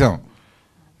పెట్టి చేసాం.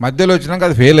 మధ్యలో వచ్చినాక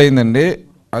అది ఫెయిల్ అయిందండి.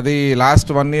 అది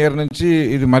లాస్ట్ 1 year నుంచి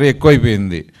ఇది మరీ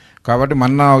ఎక్కువైపోయింది. కాబట్టి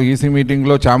మొన్న ఈసీ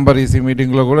మీటింగ్లో, ఛాంబర్ ఈసీ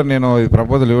మీటింగ్లో కూడా నేను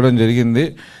ప్రపోజల్ ఇవ్వడం జరిగింది.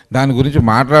 దాని గురించి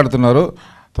మాట్లాడుతున్నారు.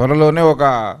 త్వరలోనే ఒక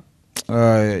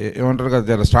ఏమంటారు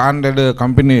కదా, స్టాండర్డ్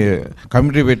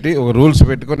కమిటీ పెట్టి ఒక రూల్స్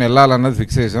పెట్టుకొని వెళ్ళాలన్నది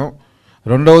ఫిక్స్ చేసాం.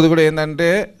 రెండవది కూడా ఏంటంటే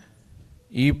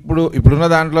ఇప్పుడున్న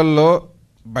దాంట్లలో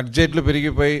బడ్జెట్లు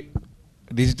పెరిగిపోయి,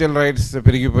 డిజిటల్ రైట్స్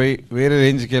పెరిగిపోయి వేరే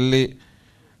రేంజ్కి వెళ్ళి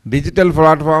డిజిటల్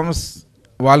ప్లాట్ఫామ్స్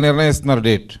వాళ్ళు నిర్ణయిస్తున్నారు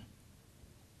డేట్,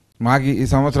 మాకు ఈ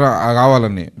సంవత్సరం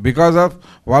కావాలని. బికాజ్ ఆఫ్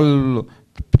వాళ్ళు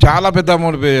చాలా పెద్ద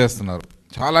అమౌంట్ పే చేస్తున్నారు,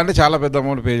 చాలా అంటే చాలా పెద్ద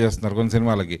అమౌంట్ పే చేస్తున్నారు కొన్ని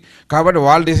సినిమాలకి. కాబట్టి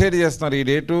వాళ్ళు డిసైడ్ చేస్తున్నారు ఈ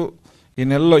డేటు ఈ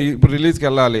నెలలో ఇప్పుడు రిలీజ్కి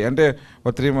వెళ్ళాలి అంటే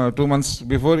 2 months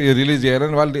బిఫోర్ ఇది రిలీజ్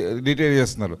చేయాలని వాళ్ళు డీటెయిల్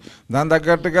చేస్తున్నారు. దాని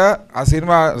తగ్గట్టుగా ఆ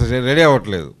సినిమా రెడీ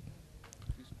అవ్వట్లేదు.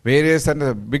 వేరియస్ అంటే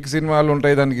బిగ్ సినిమాలు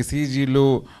ఉంటాయి, దానికి సీజీలు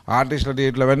ఆర్టిస్టుల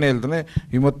డేట్లు అవన్నీ వెళ్తున్నాయి.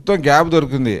 ఈ మొత్తం గ్యాప్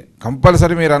దొరికింది.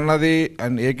 కంపల్సరీ మీరు అన్నది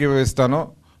ఏకీభవిస్తాను.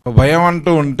 భయం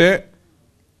అంటూ ఉంటే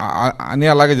అన్నీ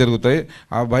అలాగే జరుగుతాయి.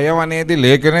 ఆ భయం అనేది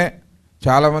లేకనే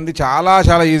చాలామంది చాలా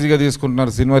చాలా ఈజీగా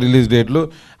తీసుకుంటున్నారు సినిమా రిలీజ్ డేట్లు.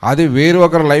 అది వేరు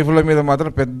ఒకరి లైఫ్ల మీద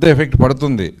మాత్రం పెద్ద ఎఫెక్ట్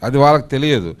పడుతుంది, అది వాళ్ళకి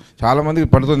తెలియదు. చాలామందికి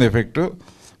పడుతుంది ఎఫెక్ట్.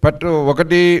 బట్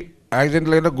ఒకటి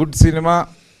యాక్సిడెంట్లైనా గుడ్ సినిమా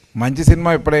మంచి సినిమా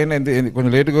ఎప్పుడైనా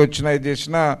కొంచెం లేటుగా వచ్చినా ఇది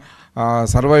చేసినా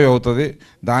సర్వైవ్ అవుతుంది.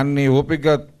 దాన్ని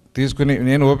ఓపికగా తీసుకుని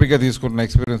నేను ఓపికగా తీసుకుంటున్న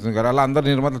ఎక్స్పీరియన్స్ గారు అలా అందరు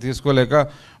నిర్మాతలు తీసుకోలేక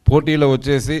పోటీలో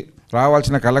వచ్చేసి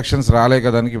రావాల్సిన కలెక్షన్స్ రాలేక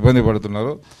దానికి ఇబ్బంది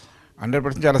పడుతున్నారు.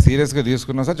 100% చాలా సీరియస్గా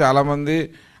తీసుకున్నాం సార్. చాలామంది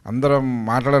అందరం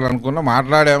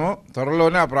మాట్లాడాము.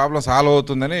 త్వరలోనే ఆ ప్రాబ్లం సాల్వ్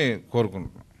అవుతుందని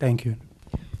కోరుకుంటున్నాం. Thank you.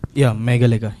 Yeah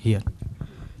Meghalekha here.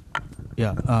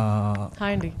 Yeah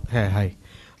hi అండి. హాయ్.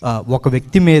 ఒక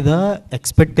వ్యక్తి మీద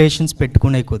ఎక్స్పెక్టేషన్స్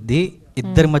పెట్టుకునే కొద్దీ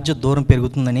ఇద్దరి మధ్య దూరం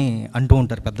పెరుగుతుందని అంటూ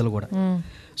ఉంటారు పెద్దలు కూడా.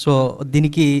 సో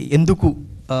దీనికి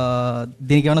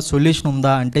దీనికి ఏమైనా సొల్యూషన్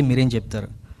ఉందా అంటే మీరేం చెప్తారు?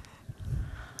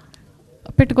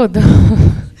 పెట్టుకోవద్దు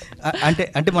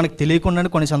అంటే మనకు తెలియకుండానే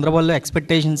కొన్ని సందర్భాల్లో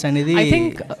ఎక్స్పెక్టేషన్స్ అనేది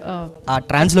ఆ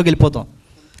ట్రాన్స్లోకి వెళ్ళిపోతాం.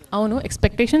 అవును,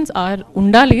 ఎక్స్పెక్టేషన్స్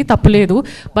ఉండాలి, తప్పులేదు.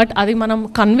 బట్ అది మనం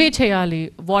కన్వే చేయాలి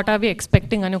వాట్ ఆర్ వి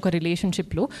ఎక్స్పెక్టింగ్ అని ఒక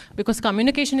రిలేషన్షిప్లో. Because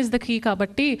communication is the key.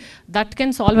 కాబట్టి that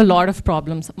can solve a lot of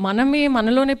problems.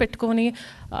 మనలోనే పెట్టుకొని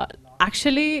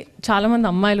యాక్చువల్లీ చాలామంది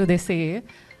అమ్మాయిలు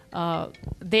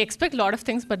they expect lot of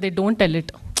things but they don't tell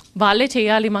it. వాళ్ళే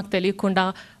చేయాలి మాకు తెలియకుండా,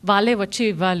 వాళ్ళే వచ్చి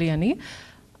ఇవ్వాలి అని.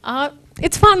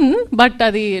 ఇట్స్ ఫన్ బట్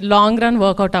అది లాంగ్ రన్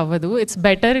వర్కౌట్ అవ్వదు. It's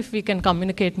better if we can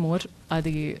communicate more.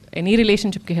 అది ఎనీ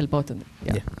రిలేషన్షిప్కి హెల్ప్ అవుతుంది.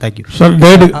 Thank you sir.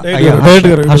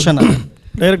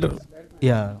 డైరెక్టర్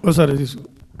ఒకసారి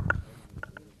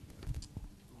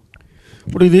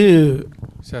ఇప్పుడు ఇది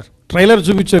సార్ ట్రైలర్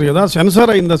చూపించారు కదా,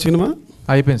 సెన్సార్ అయిందా సినిమా?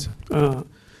 అయిపోయింది సార్.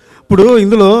 ఇప్పుడు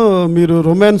ఇందులో మీరు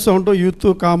రొమాన్స్ అంటూ యూత్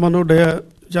కామన్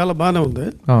చాలా బాగానే ఉంది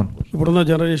ఇప్పుడున్న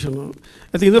జనరేషన్.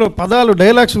 అయితే ఇందులో పదాలు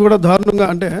డైలాగ్స్ కూడా దారుణంగా,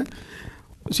 అంటే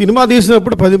సినిమా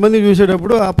తీసినప్పుడు 10 మంది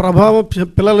చూసేటప్పుడు ఆ ప్రభావం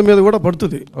పిల్లల మీద కూడా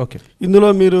పడుతుంది. ఓకే. ఇందులో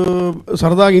మీరు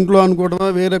సరదాగా ఇంట్లో అనుకోవడమా,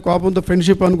 వేరే కోపంతో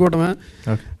ఫ్రెండ్షిప్ అనుకోవడమా,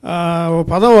 ఒక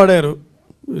పదం వాడారు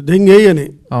దెంగేయి అని.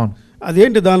 అవును.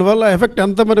 అదేంటి, దానివల్ల ఎఫెక్ట్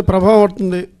ఎంత మరి ప్రభావం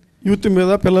పడుతుంది యూత్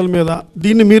మీద, పిల్లల మీద?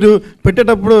 దీన్ని మీరు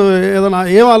పెట్టేటప్పుడు ఏదైనా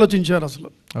ఏం ఆలోచించారు అసలు?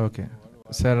 ఓకే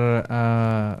సార్,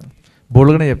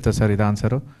 బోల్డ్గానే చెప్తా సార్ ఇది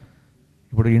ఆన్సరు.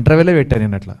 ఇప్పుడు ఇంటర్వ్యూలే పెట్టాను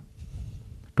నేను. అట్లా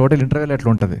టోటల్ ఇంటర్వ్యూలో ఎట్లా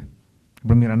ఉంటుంది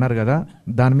ఇప్పుడు మీరు అన్నారు కదా,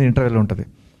 దాని మీద ఇంటర్వ్యూలో ఉంటుంది.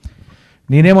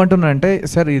 నేనేమంటున్నా అంటే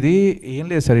సార్ ఇది ఏం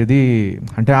లేదు సార్, ఇది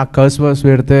అంటే ఆ కర్స్ వర్స్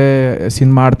పెడితే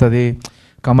సినిమా ఆడుతుంది,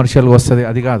 కమర్షియల్గా వస్తుంది,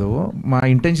 అది కాదు. మా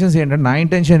ఇంటెన్షన్స్ ఏంటంటే, నా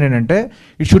ఇంటెన్షన్ ఏంటంటే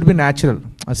ఇట్ షుడ్ బి న్యాచురల్.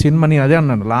 ఆ సినిమా నేను అదే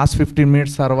అన్నాను, లాస్ట్ 15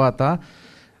 minutes తర్వాత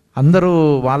అందరూ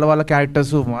వాళ్ళ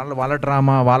క్యారెక్టర్స్, వాళ్ళ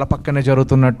డ్రామా వాళ్ళ పక్కనే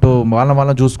జరుగుతున్నట్టు,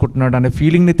 వాళ్ళ చూసుకుంటున్నాడు అనే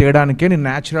ఫీలింగ్ని తేడానికే నేను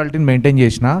న్యాచురాలిటీని మెయింటైన్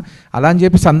చేసిన. అలా అని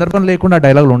చెప్పి సందర్భం లేకుండా ఆ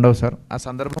డైలాగులు ఉండవు సార్. ఆ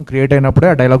సందర్భం క్రియేట్ అయినప్పుడే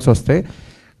ఆ డైలాగ్స్ వస్తాయి.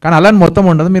 కానీ అలా మొత్తం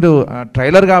ఉండదు. మీరు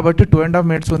ట్రైలర్ కాబట్టి 2.5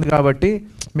 minutes ఉంది కాబట్టి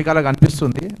మీకు అలా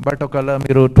అనిపిస్తుంది. బట్ ఒకవేళ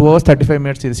మీరు 2 hours 35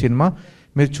 minutes ఇది సినిమా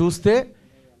మీరు చూస్తే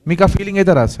మీకు ఆ ఫీలింగ్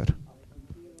అయితే రాదు సార్.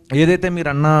 ఏదైతే మీరు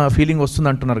అన్న ఫీలింగ్ వస్తుంది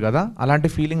అంటున్నారు కదా, అలాంటి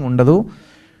ఫీలింగ్ ఉండదు.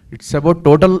 ఇట్స్ అబౌట్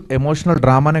టోటల్ ఎమోషనల్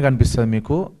డ్రామానే కనిపిస్తుంది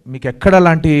మీకు. ఎక్కడ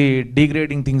అలాంటి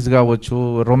డీగ్రేడింగ్ థింగ్స్ కావచ్చు,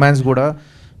 రొమాన్స్ కూడా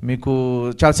మీకు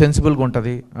చాలా సెన్సిబుల్గా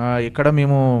ఉంటుంది. ఎక్కడ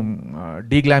మేము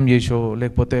డీగ్లామ్ చేసో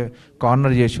లేకపోతే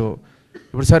కార్నర్ చేసో,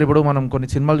 ఇప్పుడు మనం కొన్ని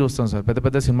సినిమాలు చూస్తాం సార్,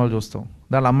 పెద్ద సినిమాలు చూస్తాం,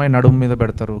 దాని అమ్మాయి నడుము మీద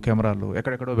పెడతారు కెమెరాలు,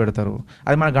 ఎక్కడెక్కడో పెడతారు,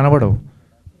 అది మనకు కనబడవు.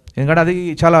 ఎందుకంటే అది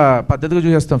చాలా పద్ధతిగా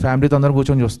చూసేస్తాం, ఫ్యామిలీతో అందరం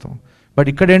కూర్చొని చూస్తాం. బట్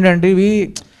ఇక్కడ ఏంటంటే ఇవి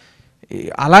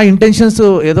అలా ఇంటెన్షన్స్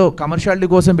ఏదో కమర్షియాలిటీ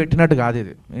కోసం పెట్టినట్టు కాదు.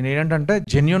 ఇది నేను ఏంటంటే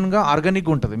జెన్యున్గా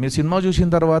ఆర్గానిక్గా ఉంటుంది. మీరు సినిమా చూసిన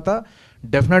తర్వాత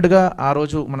డెఫినెట్గా ఆ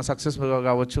రోజు మన సక్సెస్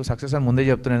కావచ్చు, సక్సెస్ అని ముందే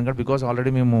చెప్తున్నాను ఎందుకంటే బికాజ్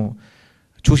ఆల్రెడీ మేము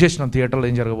చూసేసినాం థియేటర్లో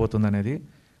ఏం జరగబోతుంది అనేది.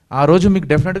 ఆ రోజు మీకు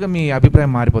డెఫినెట్గా మీ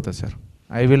అభిప్రాయం మారిపోతుంది sir.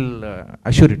 I will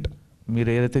assure it.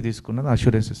 మీరు ఏదైతే తీసుకున్నదో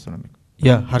అష్యూరెన్స్ ఇస్తున్నాను మీకు.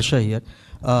 Yeah Harsha here.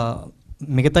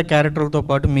 మిగతా క్యారెక్టర్లతో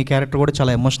పాటు మీ క్యారెక్టర్ కూడా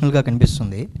చాలా ఎమోషనల్గా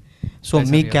కనిపిస్తుంది. సో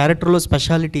మీ క్యారెక్టర్లో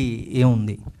స్పెషాలిటీ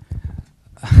ఏముంది?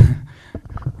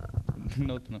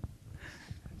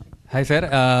 Hi sir.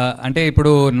 అంటే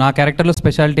ఇప్పుడు నా క్యారెక్టర్లో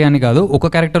స్పెషాలిటీ అని కాదు, ఒక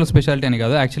క్యారెక్టర్లో స్పెషాలిటీ అని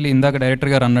కాదు. యాక్చువల్లీ ఇందాక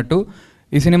డైరెక్టర్ గారు అన్నట్టు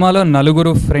ఈ సినిమాలో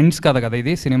నలుగురు ఫ్రెండ్స్ కదా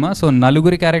ఇది సినిమా. సో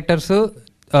నలుగురి క్యారెక్టర్స్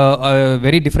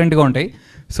వెరీ డిఫరెంట్గా ఉంటాయి.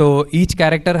 So each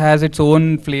character has its own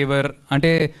flavour.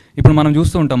 అంటే ఇప్పుడు మనం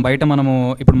చూస్తూ ఉంటాం బయట, మనము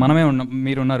ఇప్పుడు మనమే ఉన్నాం,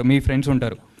 మీరున్నారు, మీ ఫ్రెండ్స్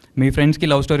ఉంటారు, మీ ఫ్రెండ్స్కి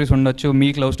లవ్ స్టోరీస్ ఉండొచ్చు,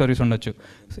 మీకు లవ్ స్టోరీస్ ఉండొచ్చు.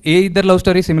 ఏ ఇద్దరు లవ్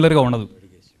స్టోరీ సిమిలర్గా ఉండదు.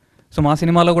 సో మా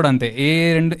సినిమాలో కూడా అంతే,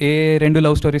 ఏ రెండు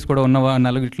లవ్ స్టోరీస్ కూడా ఉన్న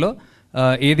నలుగురిలో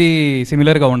ఏది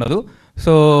సిమిలర్గా ఉండదు.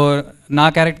 సో నా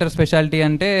క్యారెక్టర్ స్పెషాలిటీ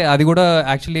అంటే అది కూడా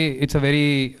actually it's a very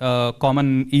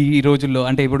common ఈ రోజుల్లో.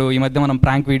 అంటే ఇప్పుడు ఈ మధ్య మనం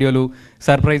ప్రాంక్ వీడియోలు,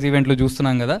 సర్ప్రైజ్ ఈవెంట్లు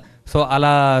చూస్తున్నాం కదా. సో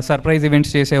అలా సర్ప్రైజ్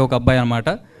ఈవెంట్స్ చేసే ఒక అబ్బాయి అనమాట.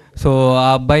 సో ఆ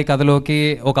అబ్బాయి కథలోకి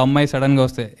ఒక అమ్మాయి సడన్గా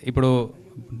వస్తే, ఇప్పుడు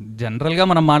జనరల్గా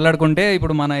మనం మాట్లాడుకుంటే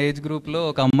ఇప్పుడు మన ఏజ్ గ్రూప్లో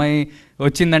ఒక అమ్మాయి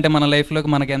వచ్చిందంటే మన లైఫ్లోకి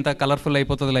మనకి ఎంత కలర్ఫుల్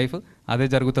అయిపోతుంది లైఫ్, అదే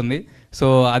జరుగుతుంది. సో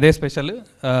అదే స్పెషల్.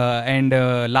 అండ్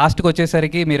లాస్ట్కి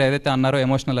వచ్చేసరికి మీరు ఏదైతే అన్నారో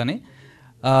ఎమోషనల్ అని,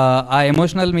 ఆ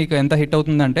ఎమోషనల్ మీకు ఎంత హిట్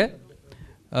అవుతుందంటే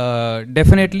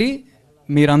డెఫినెట్లీ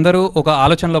మీరందరూ ఒక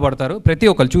ఆలోచనలో పడతారు. ప్రతి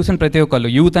ఒక్కళ్ళు చూసిన ప్రతి ఒక్కళ్ళు,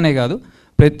 యూత్ అనే కాదు,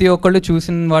 ప్రతి ఒక్కళ్ళు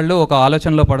చూసిన వాళ్ళు ఒక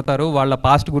ఆలోచనలో పడతారు. వాళ్ళ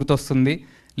పాస్ట్ గుర్తొస్తుంది,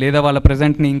 లేదా వాళ్ళ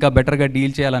ప్రజెంట్ని ఇంకా బెటర్గా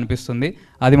డీల్ చేయాలనిపిస్తుంది.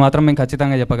 అది మాత్రం మేము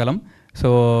ఖచ్చితంగా చెప్పగలం. So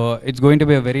it's going to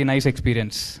be a very nice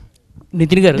experience.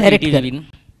 Nitin గారు,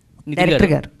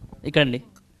 డైరెక్టర్ గారు ఇక్కడ అండి.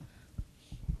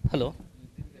 హలో,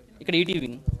 ఇక్కడ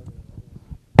ఈటీవీ.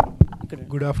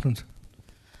 Good afternoon sir.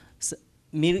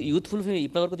 మీరు యూత్ఫుల్ ఫిల్మ్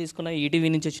ఇప్పటివరకు తీసుకున్న ఈటీవీ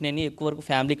నుంచి వచ్చినాయని ఎక్కువ వరకు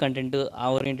ఫ్యామిలీ కంటెంట్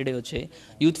ఓరియంటెడ్ వచ్చాయి.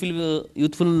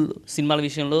 యూత్ఫుల్ సినిమాల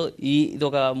విషయంలో ఇది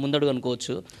ఒక ముందడుగు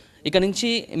అనుకోవచ్చు. ఇక నుంచి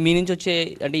మీ నుంచి వచ్చే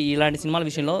అంటే ఇలాంటి సినిమాల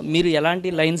విషయంలో మీరు ఎలాంటి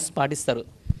లైన్స్ పాటిస్తారు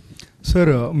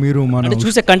సార్? మీరు అంటే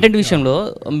చూసే కంటెంట్ విషయంలో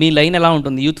మీ లైన్ ఎలా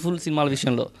ఉంటుంది యూత్ఫుల్ సినిమాల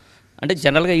విషయంలో? అంటే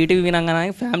జనరల్గా ఈటీవీ వినంగానే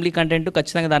ఫ్యామిలీ కంటెంట్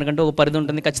ఖచ్చితంగా దానికంటే ఒక పరిధి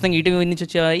ఉంటుంది, ఖచ్చితంగా ఈటీవీ నుంచి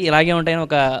వచ్చే ఇలాగే ఉంటాయని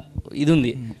ఒక ఇది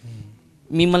ఉంది.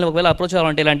 మిమ్మల్ని ఒకవేళ అప్రోచ్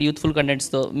అవ్వాలంటే ఇలాంటి యూత్ఫుల్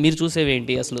కంటెంట్స్తో మీరు చూసేవి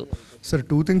ఏంటి అసలు? Sir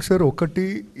 2 things sir. ఒకటి,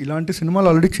 ఇలాంటి సినిమాలు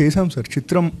ఆల్రెడీ చేశాం సార్.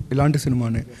 చిత్రం ఇలాంటి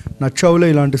సినిమానే, నచ్చావులే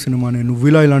ఇలాంటి సినిమానే,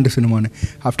 నువ్విలా ఇలాంటి సినిమానే.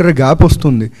 ఆఫ్టర్ ఎ గ్యాప్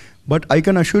వస్తుంది. But I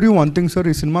can assure you one thing sir,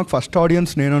 ఈ సినిమాకి ఫస్ట్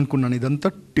ఆడియన్స్ నేను అనుకున్నాను. ఇదంతా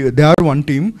దే ఆర్ వన్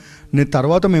టీమ్.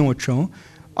 తర్వాత మేము వచ్చాము.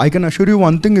 I can assure you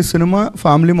one thing, ఈ సినిమా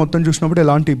ఫ్యామిలీ మొత్తం చూసినప్పుడు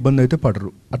ఎలాంటి ఇబ్బంది అయితే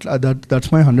పడరు. అట్లా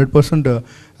that's my 100%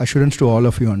 assurance to all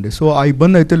of you అండి. సో ఆ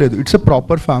ఇబ్బంది అయితే లేదు. It's a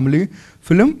proper family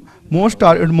film,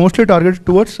 mostly target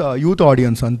towards youth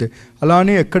audience అంతే. అలా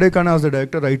అని ఎక్కడే కానీ as the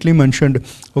director rightly mentioned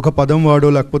ఒక పదం వాడో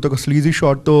లేకపోతే ఒక స్లీజీ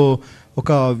షాట్తో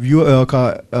ఒక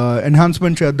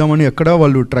ఎన్హాన్స్మెంట్ చేద్దామని ఎక్కడ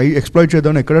వాళ్ళు ఎక్స్ప్లాయిట్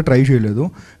చేద్దామని ఎక్కడ ట్రై చేయలేదు.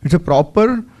 It's a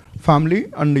proper family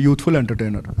and youthful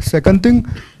entertainer. Second thing,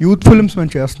 youth films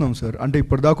మేము చేస్తున్నాం సార్. అంటే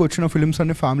ఇప్పటిదాకా వచ్చిన ఫిల్మ్స్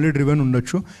అన్ని ఫ్యామిలీ డ్రివెన్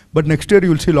ఉండొచ్చు, but next year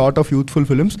you'll see lot of youthful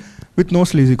films with no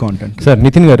sleazy content. Sir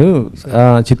Nitin గారు,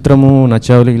 చిత్రము,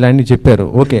 నచ్చావులు ఇలాంటివి చెప్పారు,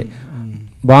 ఓకే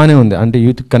బాగానే ఉంది, అంటే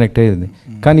యూత్ కనెక్ట్ అయ్యేది.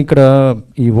 కానీ ఇక్కడ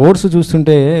ఈ వర్డ్స్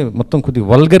చూస్తుంటే మొత్తం కొద్దిగా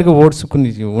వల్గర్గా వర్డ్స్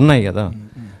కొన్ని ఉన్నాయి కదా,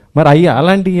 మరి అవి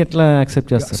అలాంటివి ఎట్లా యాక్సెప్ట్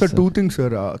చేస్తారు sir? 2 things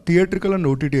sir, theatrical and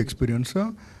OTT experience.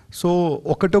 So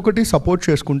ఒకటి సపోర్ట్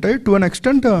చేసుకుంటే to an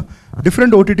extent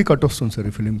different OTT cut వస్తుంది సార్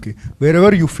ఈ ఫిలింకి.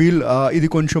 వేరెవర్ యూ ఫీల్ ఇది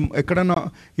కొంచెం ఎక్కడన్నా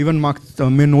ఈవెన్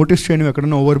మేము నోటీస్ చేయని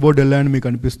ఎక్కడన్నా ఓవర్ బోర్డ్ వెళ్ళాయని మీకు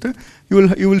అనిపిస్తే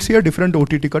you will see a different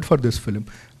OTT cut for this film,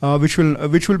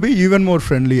 which will be even more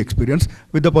friendly experience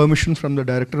with the permission from the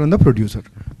director and the producer.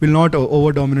 Will not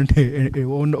over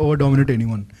dominate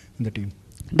anyone in the team.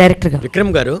 Director గారు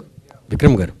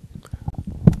విక్రమ్ గారు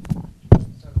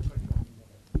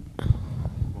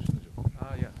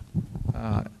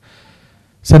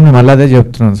sir మేము అలా అదే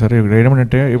చెప్తున్నాను sir. ఇప్పుడు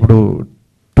ఏమంటే ఇప్పుడు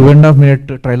 2.5 minute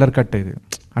trailer cut ఇది.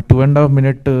 ఆ 2.5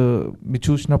 minute మీరు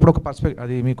చూసినప్పుడు ఒక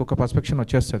అది మీకు ఒక పర్స్పెక్షన్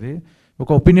వచ్చేస్తుంది, ఒక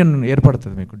ఒపీనియన్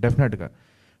ఏర్పడుతుంది మీకు డెఫినెట్గా.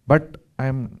 బట్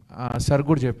ఐఎమ్ సార్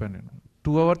కూడా చెప్పాను నేను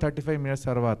 2 hours 35 minutes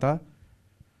తర్వాత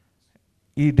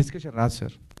ఈ డిస్కషన్ రాదు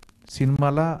సార్.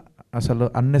 సినిమాలో అసలు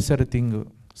అన్నెసరీ థింగ్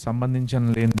సంబంధించిన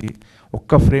లేనిది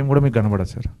ఒక్క ఫ్రేమ్ కూడా మీకు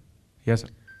కనబడదు sir. Yeah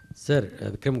sir. Sir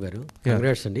Vikram గారు,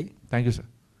 కంగ్రాట్స్ అండి. Thank you sir.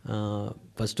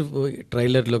 ఫస్ట్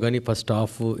ట్రైలర్లో కానీ ఫస్ట్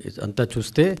హాఫ్ అంతా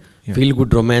చూస్తే ఫీల్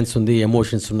గుడ్ రొమాన్స్ ఉంది,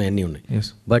 ఎమోషన్స్ ఉన్నాయి, అన్నీ ఉన్నాయి.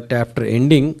 But after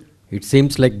ending it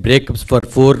seems like breakups for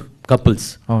 4 couples.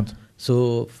 అవును. సో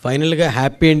ఫైనల్గా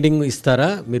హ్యాపీ ఎండింగ్ ఇస్తారా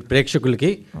మీరు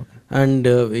ప్రేక్షకులకి? అండ్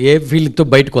ఏ ఫీల్తో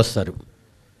బయటకు వస్తారు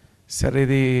సార్?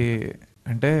 ఇది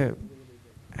అంటే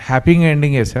హ్యాపీ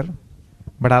ఎండింగే సార్,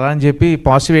 బట్ అలా అని చెప్పి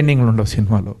పాజిటివ్ ఎండింగ్లు ఉండవు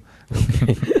సినిమాలో.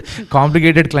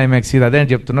 కాంప్లికేటెడ్ క్లైమాక్స్ ఇది, అదే అని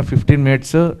చెప్తున్నా. 15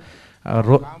 minutes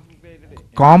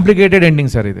కాంప్లికేటెడ్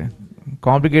ఎండింగ్ సార్, ఇది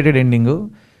కాంప్లికేటెడ్ ఎండింగ్.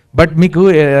 బట్ మీకు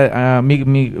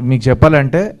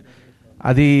చెప్పాలంటే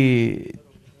అది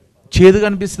చేదుగా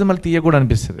అనిపిస్తుంది, మళ్ళీ తీయ కూడా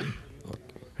అనిపిస్తుంది.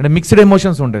 అంటే మిక్స్డ్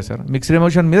ఎమోషన్స్ ఉంటాయి సార్. మిక్స్డ్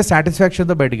ఎమోషన్ మీద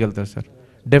సాటిస్ఫాక్షన్తో బయటికి వెళ్తారు సార్.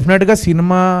 డెఫినెట్గా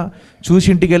సినిమా చూసి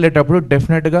ఇంటికి వెళ్ళేటప్పుడు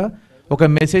డెఫినెట్గా ఒక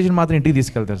మెసేజ్ని మాత్రం ఇంటికి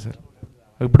తీసుకెళ్తారు సార్.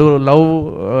 ఇప్పుడు లవ్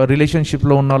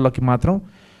రిలేషన్షిప్లో ఉన్న వాళ్ళకి మాత్రం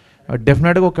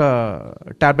డెఫినెట్గా ఒక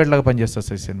టాబ్లెట్ లాగా పనిచేస్తుంది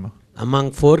sir cinema.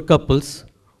 Among 4 couples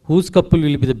who's couple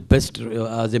will be the best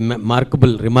as a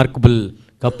remarkable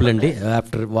couple అండి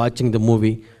after watching the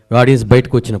movie audience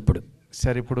బయటకు వచ్చినప్పుడు?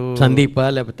 సార్ ఇప్పుడు సందీప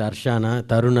లేకపోతే హర్షానా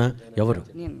తరుణ ఎవరు?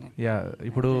 యా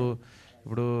ఇప్పుడు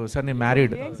సార్ నేను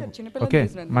మ్యారీడ్, ఓకే,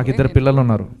 మాకు 2 పిల్లలు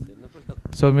ఉన్నారు.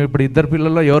 సో మీరు ఇప్పుడు 2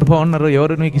 పిల్లల్లో ఎవరు బాగున్నారు,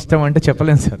 ఎవరు మీకు ఇష్టం అంటే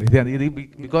చెప్పలేను సార్. ఇది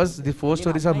because the 4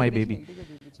 stories are my baby,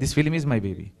 this film is my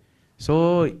baby. So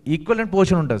equivalent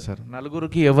portion ఉంటుంది సార్.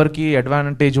 నలుగురికి ఎవరికి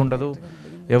అడ్వాంటేజ్ ఉండదు,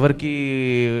 ఎవరికి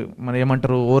మన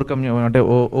ఏమంటారు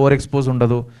ఓవర్ ఎక్స్పోజ్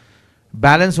ఉండదు,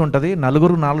 బ్యాలెన్స్ ఉంటుంది.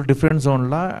 4 డిఫరెంట్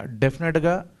జోన్లో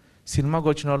డెఫినెట్గా సినిమాకి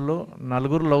వచ్చిన వాళ్ళు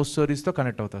 4 లవ్ స్టోరీస్తో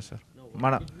కనెక్ట్ అవుతారు సార్.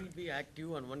 మన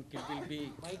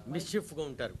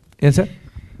ఏం sir?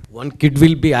 One kid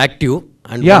will be active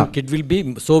and one kid will be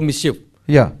so mischief.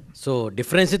 Yeah, so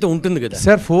difference అయితే ఉంటుంది కదా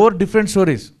సార్. 4 డిఫరెంట్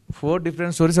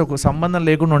స్టోరీస్ ఒక సంబంధం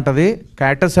లేకుండా ఉంటుంది.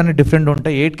 క్యారెక్టర్స్ అన్ని డిఫరెంట్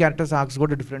ఉంటాయి. 8 క్యారెక్టర్స్ ఆర్క్స్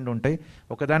కూడా డిఫరెంట్ ఉంటాయి.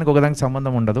 ఒకదానికి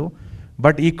సంబంధం ఉండదు.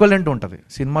 బట్ ఈక్వలెంట్ ఉంటుంది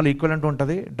సినిమాలో, ఈక్వలెంట్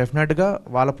ఉంటుంది. డెఫినెట్గా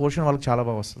వాళ్ళ పోర్షన్ వాళ్ళకి చాలా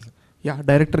బాగా వస్తుంది. యా,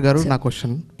 డైరెక్టర్ గారు నా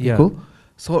క్వశ్చన్.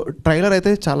 సో ట్రైలర్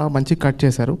అయితే చాలా మంచిగా కట్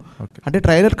చేశారు. అంటే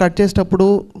ట్రైలర్ కట్ చేసేటప్పుడు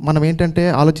మనం ఏంటంటే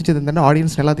ఆలోచించేది ఏంటంటే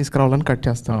ఆడియన్స్ని ఎలా తీసుకురావాలని కట్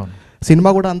చేస్తాం. సినిమా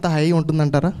కూడా అంత హై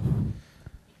ఉంటుందంటారా?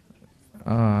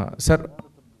 సార్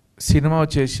సినిమా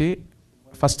వచ్చేసి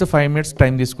ఫస్ట్ 5 minutes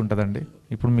టైం తీసుకుంటుందండి.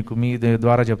 ఇప్పుడు మీకు మీ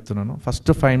ద్వారా చెప్తున్నాను.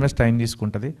 ఫస్ట్ 5 minutes టైం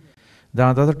తీసుకుంటుంది.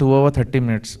 దాని తర్వాత 2 hours 30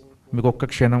 minutes మీకు ఒక్క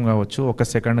క్షణం కావచ్చు, ఒక్క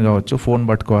సెకండ్ కావచ్చు, ఫోన్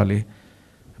పట్టుకోవాలి,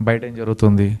 బయట ఏం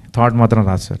జరుగుతుంది థాట్ మాత్రం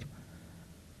రాదు సార్.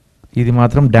 ఇది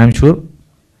మాత్రం డ్యామ్ షూర్.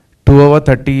 2 hours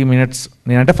 30 minutes.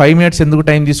 నేనంటే 5 minutes ఎందుకు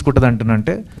టైం తీసుకుంటుంది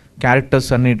అంటున్నంటే క్యారెక్టర్స్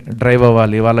అన్ని డ్రైవ్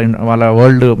అవ్వాలి, వాళ్ళ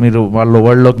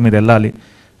వరల్డ్లోకి మీరు వెళ్ళాలి.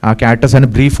 ఆ క్యారెక్టర్స్ అన్ని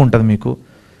బ్రీఫ్ ఉంటుంది మీకు.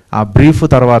 ఆ బ్రీఫ్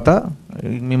తర్వాత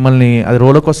మిమ్మల్ని అది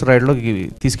రోలర్ కోస్టర్ రైడ్లోకి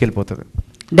తీసుకెళ్ళిపోతుంది.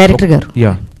 డైరెక్టర్ గారు,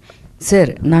 యా సార్,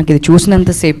 నాకు ఇది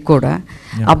చూసినంతసేపు కూడా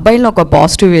అబ్బాయిలను ఒక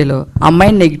పాజిటివ్ వేలో,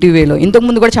 అమ్మాయిని నెగిటివ్ వేలో,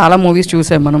 ఇంతకుముందు కూడా చాలా మూవీస్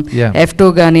చూసాం మనం. F2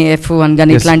 కానీ F1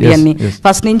 కానీ ఇట్లాంటివన్నీ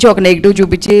ఫస్ట్ నుంచి ఒక నెగిటివ్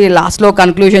చూపించి లాస్ట్లో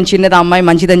కన్క్లూజన్ చిన్నది అమ్మాయి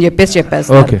మంచిదని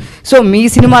చెప్పేస్తారు. సో మీ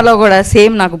సినిమాలో కూడా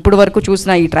సేమ్ నాకు ఇప్పుడు వరకు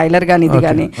చూసిన ఈ ట్రైలర్ కానీ ఇది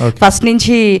కానీ ఫస్ట్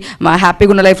నుంచి మా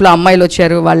హ్యాపీగా ఉన్న లైఫ్లో అమ్మాయిలు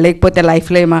వచ్చారు, వాళ్ళు లేకపోతే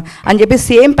లైఫ్లో ఏమా అని చెప్పి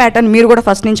సేమ్ ప్యాటర్న్ మీరు కూడా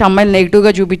ఫస్ట్ నుంచి అమ్మాయిలు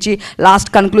నెగిటివ్గా చూపించి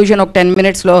లాస్ట్ కన్క్లూజన్ ఒక 10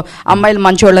 minutesలో అమ్మాయిలు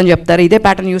మంచోళ్ళు అని చెప్తారు. ఇదే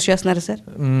ప్యాటర్న్ యూస్ చేస్తున్నారు సార్?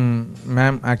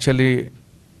 మ్యామ్ యాక్చువల్లీ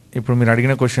ఇప్పుడు మీరు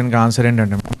అడిగిన క్వశ్చన్కి ఆన్సర్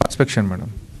ఏంటంటే పర్స్పెక్షన్ మేడం.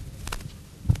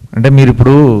 అంటే మీరు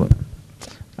ఇప్పుడు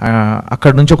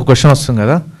అక్కడ నుంచి ఒక క్వశ్చన్ వస్తుంది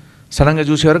కదా, సడన్గా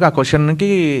చూసే వరకు ఆ క్వశ్చన్కి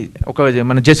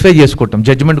మనం జస్టిఫై చేసుకుంటాం,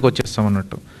 జడ్జ్మెంట్కి వచ్చేస్తాం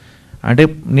అన్నట్టు. అంటే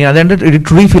నేను అదేంటే ఇది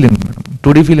 2D film madam.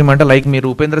 2D film అంటే లైక్ మీరు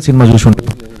ఉపేంద్ర సినిమా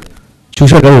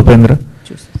చూశారు కదా ఉపేంద్ర,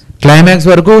 క్లైమాక్స్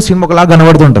వరకు సినిమా ఒకలా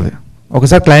కనబడుతుంటుంది.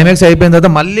 ఒకసారి క్లైమాక్స్ అయిపోయిన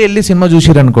తర్వాత మళ్ళీ వెళ్ళి సినిమా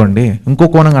చూసారు అనుకోండి, ఇంకో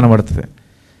కోణం కనబడుతుంది.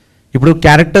 ఇప్పుడు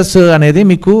క్యారెక్టర్స్ అనేది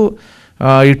మీకు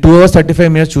ఈ 2 hours 35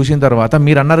 minutes చూసిన తర్వాత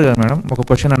మీరు అన్నారు కదా మేడం, ఒక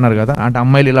క్వశ్చన్ అన్నారు కదా, అంటే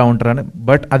అమ్మాయిలు ఇలా ఉంటారని.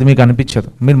 బట్ అది మీకు అనిపించదు.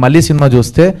 మీరు మళ్ళీ సినిమా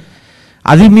చూస్తే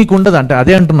అది మీకు ఉండదు. అంటే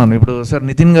అదే అంటున్నాను. ఇప్పుడు సార్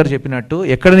నితిన్ గారు చెప్పినట్టు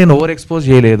ఎక్కడ నేను ఓవర్ ఎక్స్పోజ్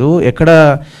చేయలేదు, ఎక్కడ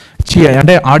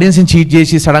అంటే ఆడియన్స్ని చీట్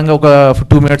చేసి సడన్గా ఒక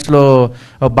 2 minutesలో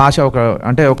భాష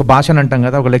ఒక భాషని అంటాం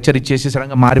కదా, ఒక లెక్చర్ ఇచ్చేసి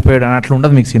సడన్గా మారిపోయాడు అని అట్లా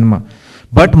ఉండదు మీకు సినిమా.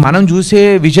 బట్ మనం చూసే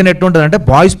విజన్ ఎట్లుంటుంది అంటే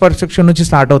బాయ్స్ పర్సెప్షన్ నుంచి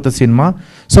స్టార్ట్ అవుతుంది సినిమా.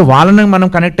 సో వాళ్ళని మనం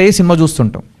కనెక్ట్ అయ్యి సినిమా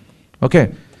చూస్తుంటాం. ఓకే,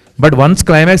 బట్ వన్స్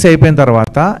క్లైమాక్స్ అయిపోయిన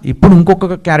తర్వాత ఇప్పుడు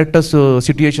ఇంకొక క్యారెక్టర్స్,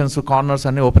 సిట్యుయేషన్స్, కార్నర్స్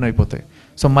అన్నీ ఓపెన్ అయిపోతాయి.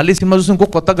 సో మళ్ళీ సినిమా చూసి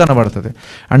ఇంకొక కొత్తగా కనబడుతుంది.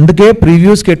 అందుకే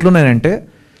ప్రీవ్యూస్కి ఎట్లున్నాయంటే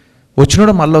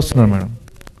వచ్చినప్పుడు మళ్ళీ వస్తున్నారు madam.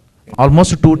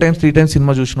 Almost 2 times 3 times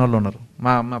cinema చూసిన వాళ్ళు ఉన్నారు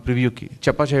మా ప్రివ్యూకి.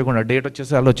 చేయకుండా డేట్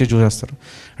వచ్చేసి వాళ్ళు వచ్చి చూసేస్తారు.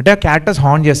 అంటే ఆ క్యారెక్టర్స్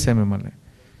హాన్ చేస్తాయి మిమ్మల్ని.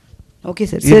 Okay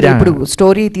sir. సార్ ఇప్పుడు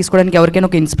స్టోరీ తీసుకోవడానికి ఎవరికైనా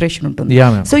ఒక ఇన్స్పిరేషన్ ఉంటుంది.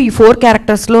 సో ఈ 4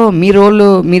 charactersలో మీ రోల్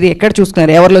మీరు ఎక్కడ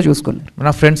చూసుకున్నారు, ఎవరిలో చూసుకున్నారు?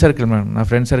 నా ఫ్రెండ్ సర్కిల్ మేడం. నా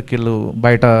ఫ్రెండ్ సర్కిల్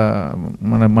బయట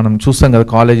మనం చూస్తాం కదా,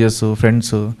 కాలేజెస్,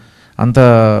 ఫ్రెండ్స్ అంతా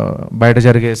బయట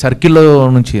జరిగే సర్కిల్లో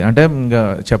నుంచి. అంటే ఇంకా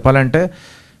చెప్పాలంటే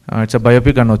ఇట్స్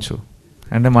బయోపిక్ అనొచ్చు.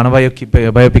 అంటే మన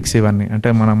బయోపిక్స్ ఇవన్నీ. అంటే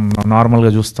మనం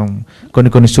నార్మల్గా చూస్తాం,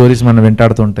 కొన్ని స్టోరీస్ మనం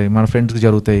వెంటాడుతుంటాయి, మన ఫ్రెండ్స్కి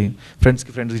జరుగుతాయి,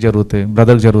 ఫ్రెండ్స్కి జరుగుతాయి,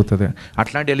 బ్రదర్కి జరుగుతుంది.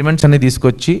 అట్లాంటి ఎలిమెంట్స్ అన్ని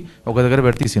తీసుకొచ్చి ఒక దగ్గర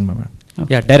పెడితే ఈ సినిమా మేడం.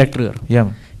 యా డైరెక్టర్ గారు,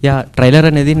 యా ట్రైలర్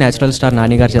అనేది నేచురల్ స్టార్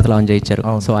నాని గారి చేతిలో ఆన్ చేయించారు.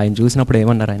 సో ఆయన చూసినప్పుడు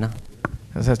ఏమన్నారు ఆయన?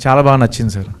 సార్ చాలా బాగా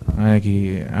నచ్చింది సార్ ఆయనకి.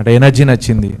 అంటే ఎనర్జీ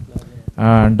నచ్చింది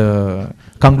అండ్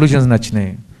కంక్లూషన్స్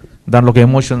నచ్చినాయి. దాంట్లో ఒక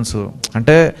ఎమోషన్స్,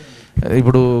 అంటే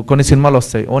ఇప్పుడు కొన్ని సినిమాలు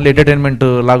వస్తాయి ఓన్లీ ఎంటర్టైన్మెంట్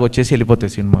లాగా వచ్చేసి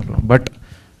వెళ్ళిపోతాయి సినిమాలు. బట్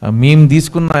మేము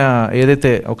తీసుకున్న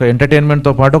ఏదైతే ఒక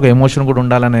ఎంటర్టైన్మెంట్తో పాటు ఒక ఎమోషన్ కూడా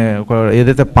ఉండాలనే ఒక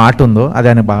ఏదైతే పార్ట్ ఉందో అది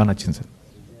ఆయన బాగా నచ్చింది sir.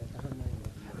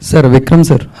 Sir Vikram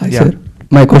sir, hi sir.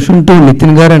 My question to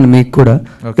Nitin గారు అండ్ మీకు కూడా.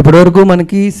 ఇప్పటివరకు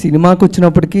మనకి సినిమాకి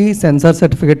వచ్చినప్పటికీ సెన్సార్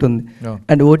సర్టిఫికేట్ ఉంది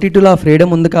అండ్ ఓటీటీలో ఆ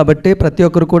ఫ్రీడమ్ ఉంది కాబట్టి ప్రతి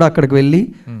ఒక్కరు కూడా అక్కడికి వెళ్ళి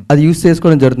అది యూస్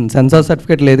చేసుకోవడం జరుగుతుంది. సెన్సార్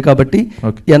సర్టిఫికేట్ లేదు కాబట్టి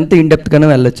ఎంత ఇన్డెప్త్గానే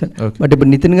వెళ్ళొచ్చు. బట్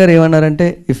ఇప్పుడు నితిన్ గారు ఏమన్నారంటే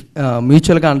ఇఫ్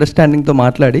మ్యూచువల్గా అండర్స్టాండింగ్తో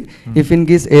మాట్లాడి ఇఫ్ ఇన్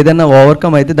కేస్ ఏదైనా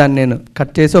ఓవర్కమ్ అయితే దాన్ని నేను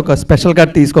కట్ చేసి ఒక స్పెషల్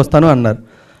కట్ తీసుకొస్తాను అన్నారు.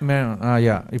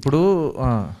 ఇప్పుడు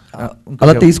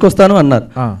అలా తీసుకొస్తాను అన్నారు.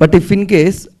 బట్ ఇఫ్ ఇన్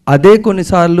కేస్ అదే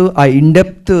కొన్నిసార్లు ఆ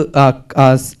ఇన్డెప్త్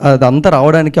అదంతా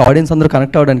రావడానికి ఆడియన్స్ అందరూ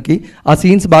కనెక్ట్ అవ్వడానికి ఆ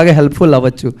సీన్స్ బాగా హెల్ప్ఫుల్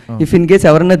అవ్వచ్చు. ఇఫ్ ఇన్ కేస్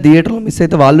ఎవరైనా థియేటర్లో మిస్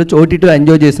అయితే వాళ్ళు ఓటీటీ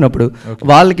ఎంజాయ్ చేసినప్పుడు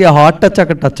వాళ్ళకి హార్ట్ టచ్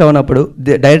అక్కడ టచ్ అవ్వనప్పుడు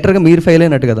డైరెక్టర్గా మీరు ఫెయిల్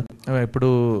అయినట్టు కదా. ఇప్పుడు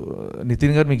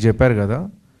నితిన్ గారు మీకు చెప్పారు కదా,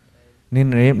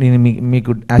 నేను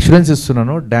మీకు అష్యూరెన్స్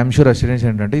ఇస్తున్నాను, డ్యామ్ షూర్ అష్యూరెన్స్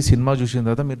ఏంటంటే ఈ సినిమా చూసిన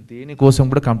తర్వాత మీరు దేనికోసం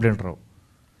కూడా కంప్లైంట్ రావు.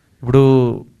 ఇప్పుడు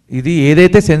ఇది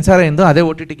ఏదైతే సెన్సార్ అయిందో అదే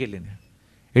ఓటీటీకి వెళ్ళింది.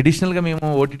 ఎడిషనల్గా మేము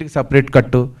ఓటీటీకి సపరేట్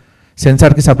కట్టు,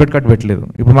 సెన్సార్కి సపరేట్ కట్ పెట్టలేదు.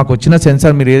 ఇప్పుడు మాకు వచ్చిన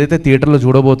సెన్సార్ మీరు ఏదైతే థియేటర్లో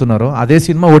చూడబోతున్నారో అదే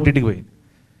సినిమా ఓటీటీకి పోయింది.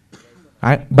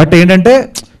 బట్ ఏంటంటే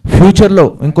ఫ్యూచర్లో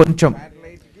ఇంకొంచెం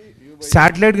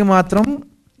శాటిలైట్కి మాత్రం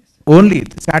ఓన్లీ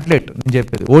శాటిలైట్ నేను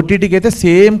చెప్పేది, ఓటీటీకి అయితే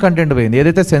సేమ్ కంటెంట్ పోయింది.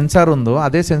 ఏదైతే సెన్సార్ ఉందో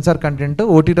అదే సెన్సార్ కంటెంట్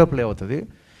ఓటీటీలో ప్లే అవుతుంది.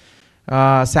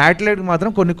 శాటిలైట్కి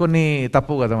మాత్రం కొన్ని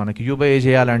తప్పు కదా మనకి యూబై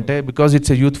చేయాలంటే, because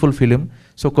it's a youthful film.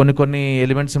 So కొన్ని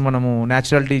ఎలిమెంట్స్ మనము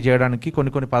న్యాచురాలిటీ చేయడానికి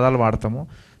కొన్ని పదాలు వాడతాము.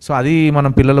 సో అది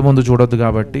మనం పిల్లల ముందు చూడొద్దు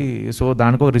కాబట్టి సో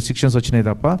దానికి ఒక రిస్ట్రిక్షన్స్ వచ్చినాయి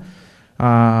తప్ప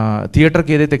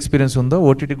థియేటర్కి ఏదైతే ఎక్స్పీరియన్స్ ఉందో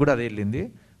ఓటీటీకి కూడా అదే వెళ్ళింది.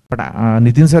 బట్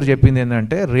నితిన్ సార్ చెప్పింది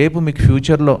ఏంటంటే రేపు మీకు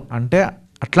ఫ్యూచర్లో అంటే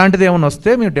అట్లాంటిది ఏమైనా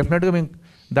వస్తే మీరు డెఫినెట్గా మేము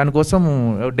దానికోసం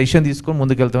డెసిషన్ తీసుకొని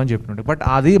ముందుకెళ్తామని చెప్పినట్టు. బట్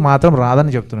అది మాత్రం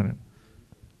రాదని చెప్తున్నాను,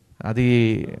 అది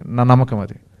నా నమ్మకం.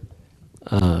 అది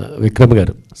విక్రమ్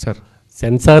గారు సార్,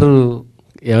 సెన్సార్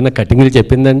ఏమైనా కటింగ్లు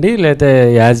చెప్పిందండి లేకపోతే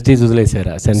యాజ్ ఇట్ ఈజ్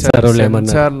వదిలేసారా?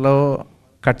 సెన్సార్లో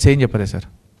కట్ చేయని చెప్పలేదు సార్,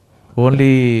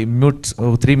 ఓన్లీ మ్యూట్స్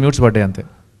 3 మ్యూట్స్ పడ్డాయి అంతే.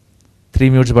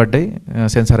 3 మ్యూట్స్ పడ్డాయి,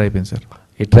 సెన్సార్ అయిపోయింది సార్.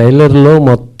 ఈ ట్రైలర్లో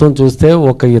మొత్తం చూస్తే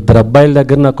ఒక 2 అబ్బాయిల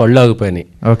దగ్గర నా కళ్ళు ఆగిపోయినాయి.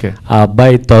 ఓకే, ఆ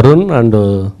అబ్బాయి తరుణ్ అండ్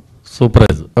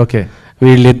సూపరాజ్. ఓకే,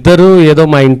 వీళ్ళిద్దరూ ఏదో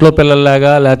మా ఇంట్లో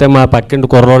పిల్లల్లాగా లేకపోతే మా పక్కింటి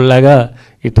కుర్రోళ్ళలాగా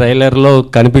ఈ ట్రైలర్లో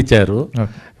కనిపించారు.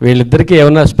 వీళ్ళిద్దరికి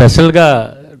ఏమైనా స్పెషల్గా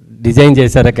డిజైన్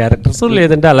చేశారా క్యారెక్టర్స్,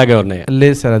 లేదంటే అలాగే ఉన్నాయా?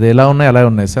 లేదు సార్, అది ఎలా ఉన్నాయి అలాగే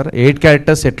ఉన్నాయి సార్. 8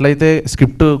 క్యారెక్టర్స్ ఎట్లయితే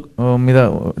స్క్రిప్ట్ మీద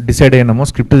డిసైడ్ అయినామో,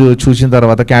 స్క్రిప్ట్ చూసిన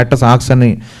తర్వాత క్యారెక్టర్స్ ఆర్క్స్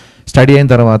అని స్టడీ అయిన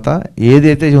తర్వాత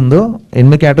ఏదైతే ఉందో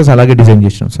 8 క్యారెక్టర్స్ అలాగే డిజైన్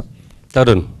చేసినాం సార్.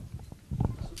 తరుణ్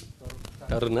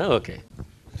ఓకే,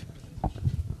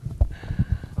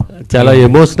 చాలా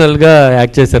ఎమోషనల్గా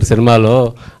యాక్ట్ చేశారు సినిమాలో.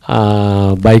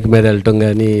 బైక్ మీద వెళ్ళటం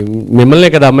కానీ, మిమ్మల్నే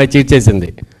కదా అమ్మాయి చీట్ చేసింది,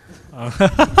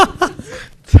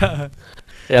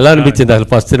 ఎలా అనిపించింది అసలు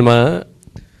ఫస్ట్ సినిమా?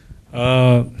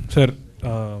 సార్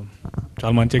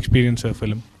చాలా మంచి experience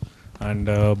film. And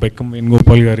Bekkam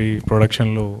Venugopal గారి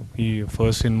ప్రొడక్షన్లో ఈ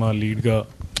ఫస్ట్ సినిమా లీడ్గా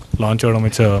లాంచ్ అవ్వడం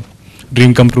ఇట్స్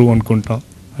డ్రీమ్ కమ్ ట్రూ అనుకుంటా.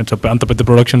 అంత పెద్ద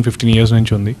ప్రొడక్షన్ 15 years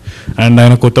నుంచి ఉంది. అండ్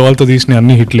ఆయన కొత్త వాళ్ళతో తీసిన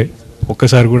అన్ని హిట్లే,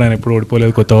 ఒక్కసారి కూడా ఆయన ఎప్పుడు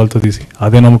ఓడిపోలేదు కొత్త వాళ్ళతో తీసి.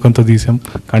 అదే నమ్మకంతో తీసాం,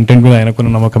 కంటెంట్ మీద ఆయనకున్న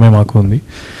నమ్మకమే మాకు ఉంది.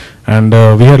 And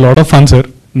we had lot of fun sir.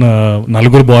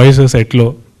 4 boys సెట్లో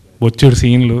వచ్చాడు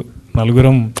సీన్లు,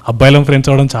 4 అబ్బాయిలం ఫ్రెండ్స్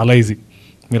అవ్వడం చాలా ఈజీ.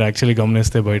 మీరు యాక్చువల్లీ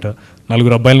గమనిస్తే బయట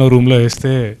 4 అబ్బాయిలను రూమ్లో వేస్తే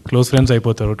క్లోజ్ ఫ్రెండ్స్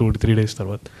అయిపోతారు 2 to 3 days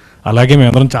తర్వాత. అలాగే మేము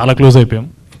అందరం చాలా క్లోజ్ అయిపోయాం,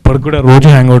 ఇప్పటికి కూడా రోజు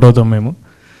హ్యాంగ్ అవుట్ అవుతాం మేము.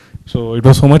 So it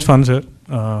was so much fun sir,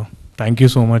 thank you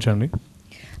so much అండి.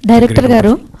 డైరెక్టర్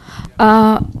గారు,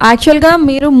 యాక్చువల్గా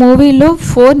మీరు మూవీలో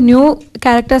 4 న్యూ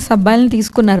క్యారెక్టర్స్ అబ్బాయిలను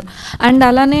తీసుకున్నారు. అండ్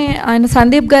అలానే ఆయన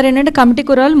సందీప్ గారు ఏంటంటే కమిటీ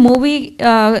కుర్రాలు మూవీ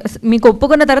మీకు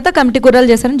ఒప్పుకున్న తర్వాత కమిటీ కుర్రాలు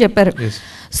చేశారని చెప్పారు.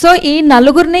 సో ఈ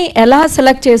 4 ఎలా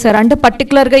సెలెక్ట్ చేశారు? అంటే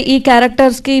పర్టికులర్గా ఈ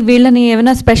క్యారెక్టర్స్కి వీళ్ళని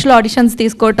ఏమైనా స్పెషల్ ఆడిషన్స్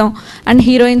తీసుకోవటం అండ్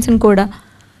హీరోయిన్స్ని కూడా?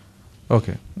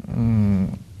 ఓకే,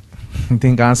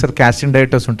 దీనికి ఆన్సర్ కాస్టింగ్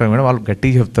డైరెక్టర్స్ ఉంటారు మేడం, వాళ్ళు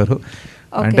గట్టిగా చెప్తారు.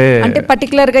 అంటే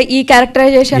పర్టికులర్ గా ఈ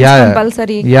క్యారెక్టరైజేషన్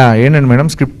కంపల్సరీ ఏంటంటే మేడం,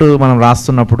 స్క్రిప్ట్ మనం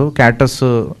రాస్తున్నప్పుడు క్యారెక్టర్స్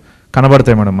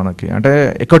కనబడతాయి మేడం మనకి. అంటే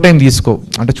ఎక్కువ టైం తీసుకో,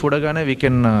 అంటే చూడగానే వీ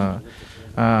కెన్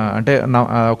అంటే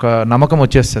ఒక నమ్మకం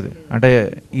వచ్చేస్తుంది అంటే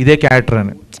ఇదే క్యారెక్టర్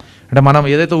అని. అంటే మనం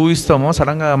ఏదైతే ఊహిస్తామో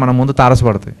సడన్గా మన ముందు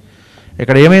తారసపడతాయి.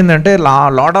 ఇక్కడ ఏమైందంటే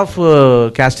లాట్ ఆఫ్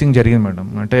కాస్టింగ్ జరిగింది మేడం.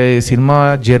 అంటే ఈ సినిమా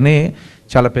జర్నీ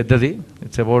చాలా పెద్దది,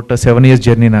 ఇట్స్ అబౌట్ 7 years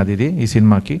జర్నీ నాది ఇది ఈ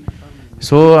సినిమాకి.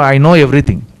 So I know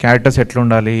everything, characters ఎట్లా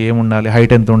ఉండాలి, ఏముండాలి,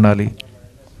 హైట్ ఎంత ఉండాలి,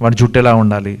 వాడి జుట్టు ఎలా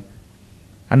ఉండాలి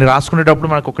అని రాసుకునేటప్పుడు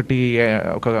మనకు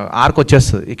ఒక ఆర్క్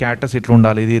వచ్చేస్తుంది. ఈ క్యారెక్టర్స్ ఇట్లా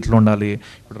ఉండాలి, ఇది ఇట్లా ఉండాలి.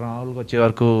 ఇప్పుడు రాహుల్కి వచ్చే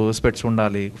వరకు స్పెట్స్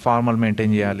ఉండాలి, ఫార్మల్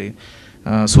మెయింటైన్ చేయాలి.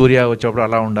 సూర్య వచ్చేప్పుడు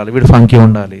అలా ఉండాలి, వీడు ఫంకీ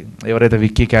ఉండాలి. ఎవరైతే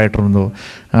విక్కీ క్యారెక్టర్ ఉందో,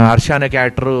 హర్ష అనే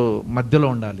క్యారెక్టర్ మధ్యలో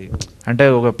ఉండాలి, అంటే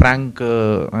ఒక ప్రాంక్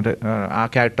అంటే ఆ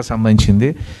క్యారెక్టర్ సంబంధించింది.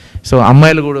 సో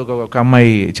అమ్మాయిలు కూడా ఒక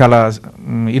అమ్మాయి చాలా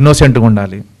ఇన్నోసెంట్గా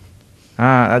ఉండాలి,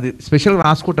 అది స్పెషల్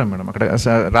రాసుకుంటాం మేడం అక్కడ.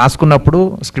 రాసుకున్నప్పుడు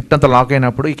స్క్రిప్ట్ అంతా లాక్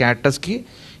అయినప్పుడు ఈ క్యారెక్టర్స్కి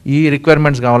ఈ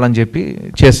రిక్వైర్మెంట్స్ కావాలని చెప్పి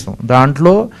చేస్తాం.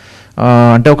 దాంట్లో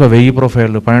అంటే ఒక 1000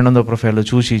 ప్రొఫైల్ 1200 ప్రొఫైల్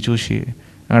చూసి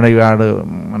వాడు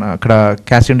మన అక్కడ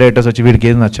క్యాస్టింగ్ డైరెక్టర్స్ వచ్చి వీడికి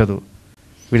ఏది నచ్చదు,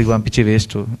 వీడికి పంపించే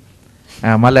వేస్ట్,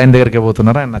 మళ్ళీ ఆయన దగ్గరికి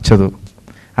పోతున్నారు, ఆయన నచ్చదు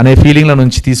అనే ఫీలింగ్ల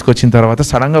నుంచి తీసుకొచ్చిన తర్వాత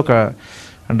సడన్గా ఒక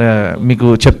అంటే మీకు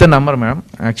చెప్తే నమ్మరు మ్యామ్,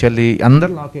 యాక్చువల్లీ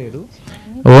అందరు లాక్ అయ్యారు.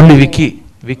 ఓన్లీ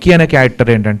విక్కీ అనే క్యారెక్టర్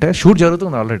ఏంటంటే షూట్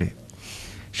జరుగుతుంది, ఆల్రెడీ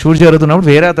షూట్ జరుగుతున్నప్పుడు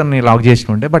వేరే అతన్ని లాక్ చేసి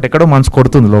ఉండే, బట్ ఎక్కడో మనసు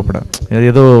కొడుతుంది లోపల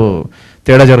ఏదో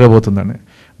తేడా జరగబోతుందని.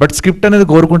 బట్ స్క్రిప్ట్ అనేది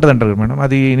కోరుకుంటుంది అంటారు మేడం,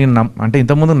 అది నేను అంటే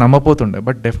ఇంతకుముందు నమ్మపోతుండే,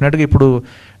 బట్ డెఫినెట్గా ఇప్పుడు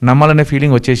నమ్మాలనే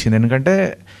ఫీలింగ్ వచ్చేసింది. ఎందుకంటే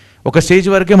ఒక స్టేజ్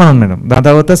వరకే మనం మేడం, దాని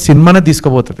తర్వాత సినిమానే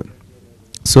తీసుకుపోతుంది.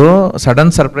 సో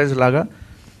సడన్ సర్ప్రైజ్ లాగా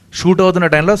షూట్ అవుతున్న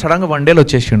టైంలో సడన్గా 1 డేలో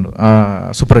వచ్చేసిండు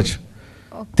సుప్రజ్.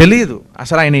 తెలియదు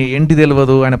అసలు ఆయన ఏంటి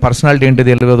తెలియదు, ఆయన పర్సనాలిటీ ఏంటి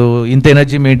తెలియదు, ఇంత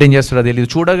ఎనర్జీ మెయింటైన్ చేస్తాడో తెలియదు.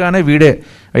 చూడగానే వీడే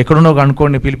ఎక్కడున్నో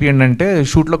అనుకోండి పిలిపియండి అంటే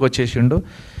షూట్లోకి వచ్చేసిండు.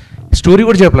 స్టోరీ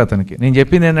కూడా చెప్పలేదు అతనికి. నేను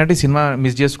చెప్పింది ఏంటంటే సినిమా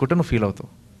మిస్ చేసుకుంటే నువ్వు ఫీల్ అవుతావు,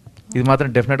 ఇది మాత్రం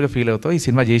డెఫినెట్గా ఫీల్ అవుతావు, ఈ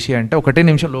సినిమా చేసి అంటే 1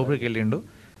 నిమిషం లోపలికి వెళ్ళిండు,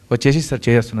 వచ్చేసి సార్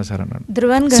చేస్తున్నా సార్ అన్నాడు.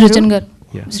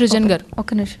 సృజన్ గారు ఒక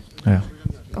నిమిషం.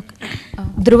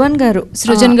 ధ్రువన్ గారు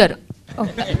సృజన్ గారు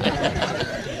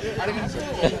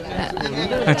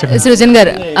సృజన్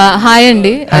గారు హాయ్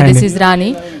అండి, this is Rani.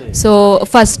 So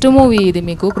first movie ఇది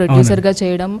మీకు ప్రొడ్యూసర్గా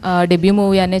చేయడం, డెబ్యూ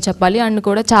మూవీ అనే చెప్పాలి. అండ్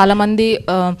కూడా చాలామంది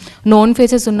నోన్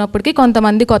ఫేసెస్ ఉన్నప్పటికీ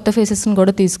కొంతమంది కొత్త ఫేసెస్ని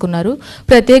కూడా తీసుకున్నారు.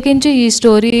 ప్రత్యేకించి ఈ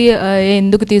స్టోరీ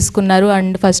ఎందుకు తీసుకున్నారు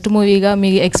అండ్ ఫస్ట్ మూవీగా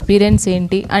మీ ఎక్స్పీరియన్స్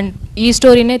ఏంటి అండ్ ఈ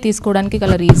స్టోరీనే తీసుకోవడానికి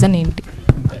గల రీజన్ ఏంటి?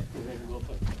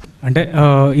 అంటే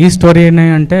ఈ స్టోరీ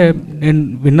అంటే నేను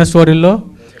విన్న స్టోరీలో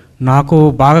నాకు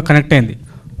బాగా కనెక్ట్ అయింది.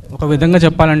 ఒక విధంగా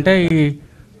చెప్పాలంటే ఈ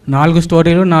 4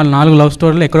 స్టోరీలు 4 లవ్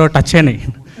స్టోరీలు ఎక్కడో టచ్ అయినాయి.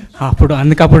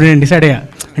 అందుకప్పుడు నేను డిసైడ్ అయ్యా,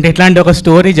 అంటే ఇట్లాంటి ఒక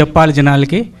స్టోరీ చెప్పాలి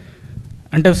జనాలకి.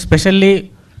 అంటే స్పెషల్లీ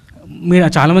మీరు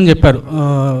చాలామంది చెప్పారు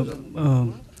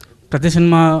ప్రతి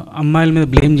సినిమా అమ్మాయిల మీద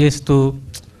బ్లేమ్ చేస్తూ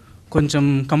కొంచెం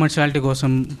కమర్షియాలిటీ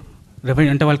కోసం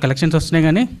అంటే వాళ్ళ కలెక్షన్స్ వస్తున్నాయి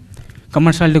కానీ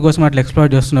కమర్షియాలిటీ కోసం అట్లా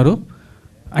ఎక్స్ప్లోర్ చేస్తున్నారు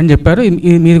అని చెప్పారు.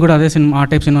 మీది కూడా అదే సినిమా, ఆ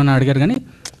టైప్ సినిమా అని అడిగారు. కానీ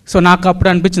సో నాకు అప్పుడు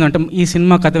అనిపించింది, అంటే ఈ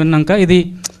సినిమా కథ విన్నాక ఇది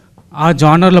ఆ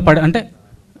జానర్లో అంటే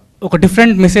ఒక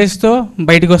డిఫరెంట్ మెసేజ్తో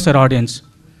బయటికి వస్తారు ఆడియన్స్.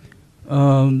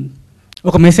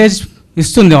 ఒక మెసేజ్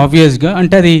ఇస్తుంది ఆబ్వియస్గా,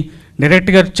 అంటే అది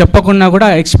డైరెక్ట్గా చెప్పకుండా కూడా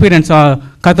ఎక్స్పీరియన్స్ ఆ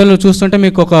కథలు చూస్తుంటే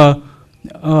మీకు ఒక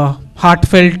హార్ట్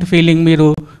ఫెల్ట్ ఫీలింగ్. మీరు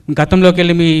గతంలోకి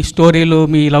వెళ్ళి మీ స్టోరీలు,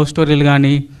 మీ లవ్ స్టోరీలు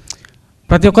కానీ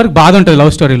ప్రతి ఒక్కరికి బాధ ఉంటుంది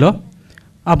లవ్ స్టోరీలో.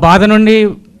 ఆ బాధ నుండి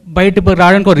బయటకు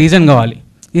రావడానికి ఒక రీజన్ కావాలి.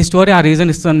 ఈ స్టోరీ ఆ రీజన్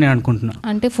ఇస్తుందని నేను అనుకుంటున్నాను.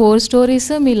 అంటే 4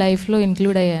 స్టోరీస్ మీ లైఫ్లో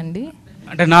ఇంక్లూడ్ అయ్యాయండి?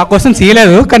 అంటే నా కోసం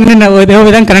చేయలేదు, కానీ నేను ఏదో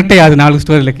విధంగా కనెక్ట్ అయ్యాది 4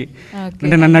 స్టోరీలకి.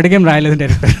 అంటే నన్ను అడిగేం రాయలేదు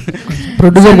డైరెక్టర్.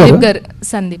 ప్రొడ్యూసర్ గారు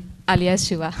సందీప్ అలియాస్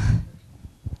శివ.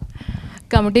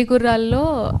 కమిటీ కుర్రాల్లో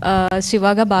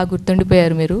శివగా బాగా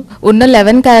గుర్తుండిపోయారు మీరు. ఉన్న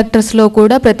 11 క్యారెక్టర్స్లో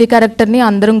కూడా ప్రతి క్యారెక్టర్ని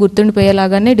అందరం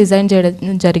గుర్తుండిపోయేలాగానే డిజైన్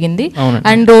చేయడం జరిగింది.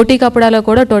 అండ్ రోటీ కపడాలో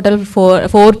కూడా టోటల్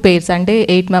 4 పేర్స్ అంటే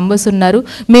 8 మెంబర్స్ ఉన్నారు.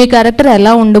 మీ క్యారెక్టర్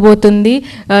ఎలా ఉండబోతుంది?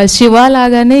 శివ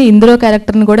లాగానే ఇందులో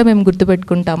క్యారెక్టర్ని కూడా మేము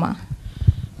గుర్తుపెట్టుకుంటామా?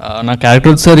 నా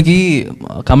క్యారెక్టర్ వచ్చేసరికి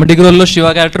committee కుర్రాల్లో Shiva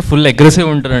character full aggressive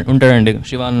ఉంటాడండి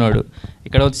శివ అన్నాడు.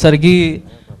 ఇక్కడ వచ్చేసరికి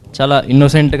చాలా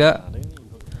ఇన్నోసెంట్గా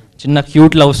చిన్న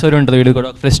క్యూట్ లవ్ స్టోరీ ఉంటుంది. వీడు కూడా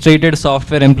ఫ్రస్ట్రేటెడ్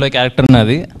సాఫ్ట్వేర్ ఎంప్లాయీ క్యారెక్టర్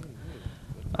ఉన్నది.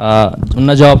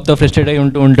 ఉన్న జాబ్తో ఫ్రస్ట్రేట్ అయి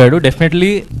ఉంటాడు.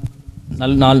 డెఫినెట్లీ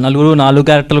 4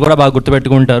 క్యారెక్టర్లు కూడా బాగా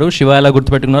గుర్తుపెట్టుకుంటారు. శివ ఎలా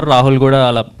గుర్తుపెట్టుకున్నారు, రాహుల్ కూడా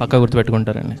అలా పక్కా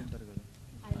గుర్తుపెట్టుకుంటారండి.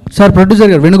 సార్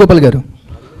ప్రొడ్యూసర్ గారు వేణుగోపాల్ గారు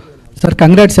sir,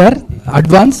 congrats sir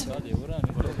advance.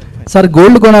 Sir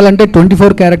gold కొనాలంటే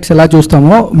 24 క్యారెట్స్ ఎలా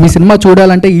చూస్తామో మీ సినిమా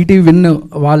చూడాలంటే ఈటీవీ విన్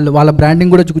వాళ్ళ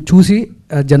బ్రాండింగ్ కూడా చూసి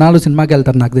జనాలు సినిమాకి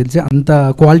వెళ్తారు. నాకు తెలిసి అంత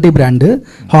క్వాలిటీ బ్రాండ్,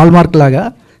 హాల్మార్క్ లాగా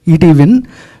ఈటీవీ విన్.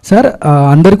 సార్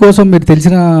అందరి కోసం మీరు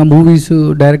తెలిసిన మూవీస్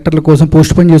డైరెక్టర్ల కోసం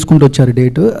పోస్ట్ పోన్ చేసుకుంటూ వచ్చారు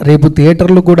డేట్. రేపు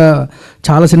థియేటర్లు కూడా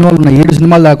చాలా సినిమాలు ఉన్నాయి, 7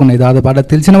 సినిమాలు దాకా ఉన్నాయి దాదాపు. అలా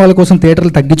తెలిసిన వాళ్ళ కోసం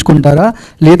థియేటర్లు తగ్గించుకుంటారా,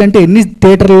 లేదంటే ఎన్ని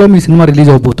థియేటర్లలో మీ సినిమా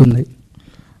రిలీజ్ అవబోతుంది?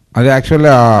 అది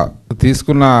యాక్చువల్లీ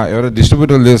తీసుకున్న ఎవరు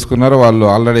డిస్ట్రిబ్యూటర్లు తీసుకున్నారో వాళ్ళు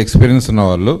ఆల్రెడీ ఎక్స్పీరియన్స్ ఉన్న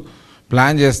వాళ్ళు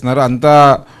ప్లాన్ చేస్తున్నారు. అంతా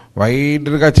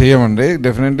వైడ్గా చేయమండి,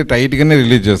 డెఫినెట్లీ టైట్గానే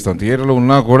రిలీజ్ చేస్తాం. థియేటర్లో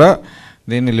ఉన్నా కూడా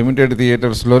దీన్ని లిమిటెడ్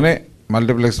థియేటర్స్లోనే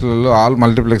మల్టీప్లెక్స్లలో ఆల్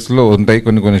మల్టీప్లెక్స్లో ఉంటాయి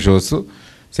కొన్ని షోస్.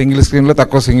 సింగిల్ స్క్రీన్లో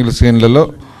తక్కువ సింగిల్ స్క్రీన్లలో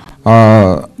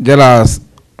జలా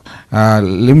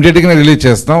లిమిటెడ్గానే రిలీజ్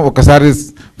చేస్తాం. ఒకసారి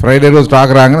ఫ్రైడే రోజు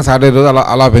టాక్ రాగానే సాటర్డే రోజు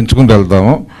అలా పెంచుకుంటూ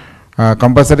వెళ్తాము.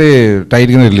 కంపల్సరీ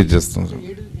టైట్గానే రిలీజ్ చేస్తాం.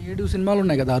 7 సినిమాలు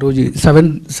ఉన్నాయి కదా ఆ రోజు,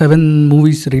 7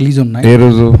 మూవీస్ రిలీజ్ ఉన్నాయి. ఏ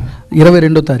రోజు?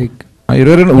 22వ తారీఖు.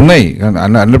 22 ఉన్నాయి,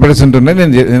 100% ఉన్నాయి.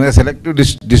 నేను సెలెక్టివ్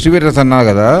డిస్ట్రిబ్యూటర్స్ అన్నా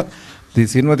కదా, ఈ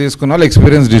సినిమా తీసుకున్న వాళ్ళు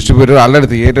ఎక్స్పీరియన్స్ డిస్ట్రిబ్యూటర్ ఆల్రెడీ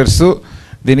థియేటర్స్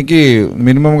దీనికి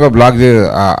మినిమంగా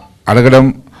అడగడం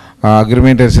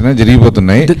అగ్రిమెంటేషన్ అనేది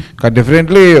జరిగిపోతున్నాయి.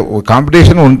 డెఫినెట్లీ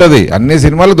కాంపిటీషన్ ఉంటుంది, అన్ని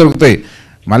సినిమాలు దొరుకుతాయి.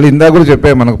 మళ్ళీ ఇందాక కూడా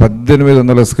చెప్పాయి, మనకు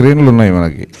 1800 స్క్రీన్లు ఉన్నాయి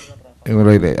మనకి,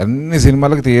 అన్ని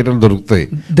సినిమాలకు థియేటర్లు దొరుకుతాయి.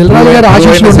 దిల్రాజు గారి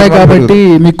ఆశీస్సులు ఉన్నాయి కాబట్టి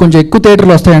మీకు కొంచెం ఎక్కువ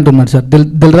థియేటర్లు వస్తాయి అంటున్నారు సార్.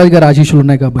 దిల్రాజు గారి ఆశీస్సులు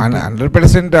ఉన్నాయి కాబట్టి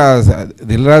 100%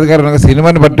 దిల్రాజు గారు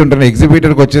సినిమాని బట్టి ఉంటుంది.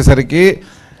 ఎగ్జిబిటర్కి వచ్చేసరికి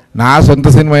నా సొంత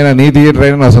సినిమా అయినా, నీ థియేటర్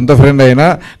అయినా, నా సొంత ఫ్రెండ్ అయినా,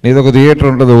 నీది ఒక థియేటర్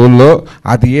ఉంటుంది ఊళ్ళో,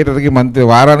 ఆ థియేటర్కి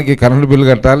వారానికి కరెంట్ బిల్లు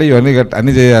కట్టాలి, ఇవన్నీ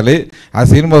అన్నీ చేయాలి. ఆ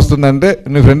సినిమా వస్తుందంటే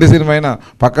నీ ఫ్రెండ్ సినిమా అయినా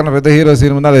పక్కన పెద్ద హీరో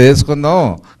సినిమా ఉంది, అది వేసుకుందాం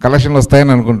కలెక్షన్లు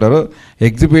వస్తాయని అనుకుంటారు.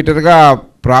 ఎగ్జిబిటర్గా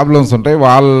ప్రాబ్లమ్స్ ఉంటాయి,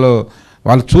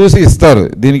 వాళ్ళు చూసి ఇస్తారు,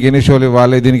 దీనికి ఎన్ని షోలు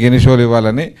ఇవ్వాలి, దీనికి ఎన్ని షోలు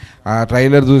ఇవ్వాలని. ఆ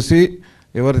ట్రైలర్ చూసి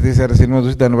ఎవరు తీశారు సినిమా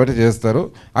చూసి దాన్ని బట్టి చేస్తారు.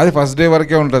 అది ఫస్ట్ డే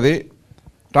వరకే ఉంటుంది,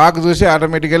 టాక్ చూసి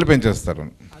ఆటోమేటిక్గా పెంచేస్తారు.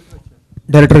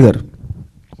 డైరెక్టర్ గారు,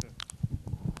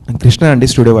 కృష్ణ అండి,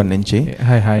 స్టూడియో 1 నుంచి.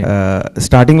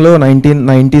 స్టార్టింగ్లో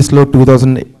 1990s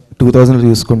 2000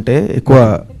 చూసుకుంటే ఎక్కువ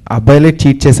అబ్బాయిలే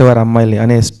చీట్ చేసేవారు అమ్మాయిల్ని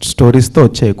అనే స్టోరీస్తో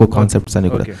వచ్చాయి ఎక్కువ కాన్సెప్ట్స్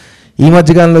అని కూడా. ఈ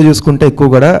మధ్యకాలంలో చూసుకుంటే ఎక్కువ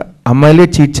కూడా అమ్మాయిలే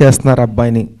చీట్ చేస్తున్నారు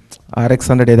అబ్బాయిని,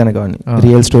 RX100 ఏదైనా కానీ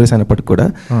రియల్ స్టోరీస్ అయినప్పటికీ కూడా.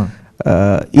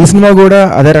 ఈ సినిమా కూడా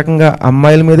అదే రకంగా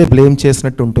అమ్మాయిల మీదే బ్లేమ్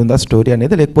చేసినట్టు ఉంటుందా స్టోరీ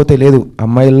అనేది, లేకపోతే లేదు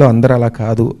అమ్మాయిల్లో అందరూ అలా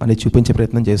కాదు అని చూపించే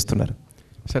ప్రయత్నం చేస్తున్నారు?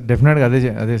 సార్ డెఫినెట్గా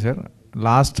అదే సార్.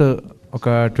 లాస్ట్ ఒక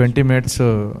 20 minutes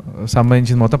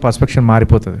సంబంధించిన మొత్తం పర్స్పెక్షన్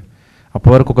మారిపోతుంది.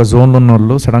 అప్పటి వరకు ఒక జోన్లో ఉన్న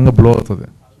వాళ్ళు సడన్గా బ్లో అవుతుంది,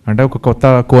 అంటే ఒక కొత్త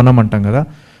కోణం అంటాం కదా,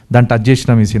 దాన్ని టచ్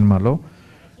చేసినాం ఈ సినిమాలో.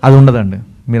 అది ఉండదండి,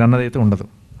 మీరు అన్నది అయితే ఉండదు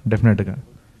డెఫినెట్గా.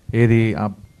 ఏది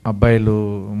అబ్బాయిలు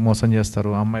మోసం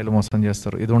చేస్తారు, అమ్మాయిలు మోసం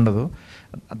చేస్తారు, ఇది ఉండదు.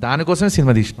 దానికోసమే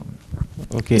సినిమా తీసినాం.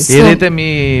 ఓకే, ఏదైతే మీ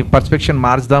పర్స్పెక్షన్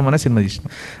మార్చుదామనే సినిమా తీసినాం.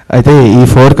 అయితే ఈ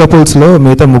 4 couples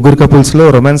మిగతా 3 couples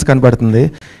రొమాన్స్ కనబడుతుంది.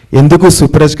 ఎందుకు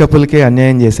సూపరాజ్ కపుల్కి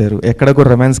అన్యాయం చేశారు? ఎక్కడ కూడా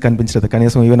రొమాన్స్ కనిపించలేదు,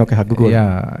 కనీసం ఈవెన్ ఒక హగ్గు కూడా.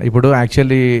 ఇప్పుడు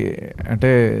యాక్చువల్లీ అంటే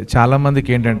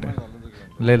చాలామందికి ఏంటంటే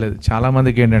లేదు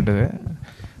చాలామందికి ఏంటంటే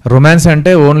రొమాన్స్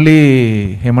అంటే ఓన్లీ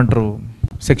ఏమంటారు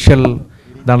సెక్షువల్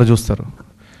దాంట్లో చూస్తారు.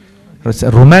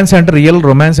 రొమాన్స్ అంటే రియల్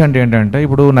రొమాన్స్ అంటే ఏంటంటే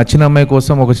ఇప్పుడు నచ్చిన అమ్మాయి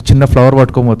కోసం ఒక చిన్న ఫ్లవర్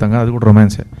పట్టుకోబోతాం కదా, అది కూడా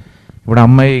రొమాన్సే. ఇప్పుడు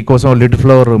అమ్మాయి కోసం లిటిల్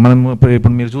ఫ్లవర్ మనం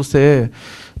ఇప్పుడు మీరు చూస్తే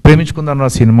ప్రేమించుకుందాం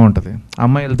సినిమా ఉంటుంది,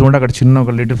 అమ్మాయి వెళ్తుంటే అక్కడ చిన్న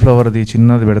ఒక లిటిల్ ఫ్లవర్ది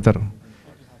చిన్నది పెడతారు,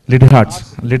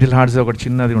 లిటిల్ హార్ట్స్ ఒకటి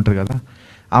చిన్నది ఉంటుంది కదా,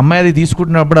 అమ్మాయి అది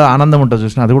తీసుకుంటున్నప్పుడు ఆనందం ఉంటుంది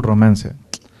చూసిన, అది కూడా రొమాన్సే.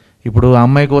 ఇప్పుడు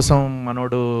అమ్మాయి కోసం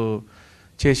మనోడు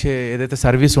చేసే ఏదైతే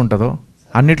సర్వీస్ ఉంటుందో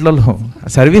అన్నిట్లలో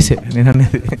సర్వీసే నేను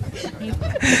అనేది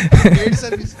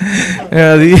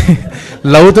అది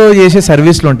లవ్తో చేసే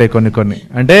సర్వీస్లు ఉంటాయి కొన్ని.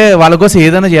 అంటే వాళ్ళ కోసం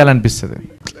ఏదైనా చేయాలనిపిస్తుంది,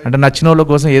 అంటే నచ్చిన వాళ్ళ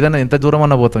కోసం ఏదైనా ఎంత దూరం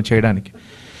అన్నా పోతాం చేయడానికి.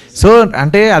 సో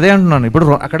అంటే అదే అంటున్నాను.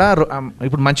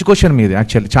 ఇప్పుడు మంచి క్వశ్చన్ మీది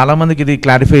యాక్చువల్లీ, చాలామందికి ఇది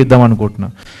క్లారిఫై ఇద్దాం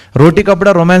అనుకుంటున్నాను. రోటీ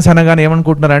కప్డా రొమాన్స్ అనగానే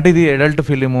ఏమనుకుంటున్నారు అంటే ఇది adult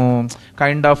film,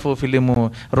 kind of film.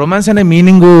 Romance అనే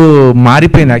మీనింగ్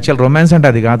మారిపోయింది. యాక్చువల్ రొమాన్స్ అంటే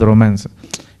అది కాదు. రొమాన్స్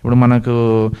ఇప్పుడు మనకు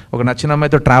ఒక నచ్చిన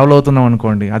అమ్మాయితో ట్రావెల్ అవుతున్నాం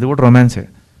అనుకోండి, అది కూడా రొమాన్సే.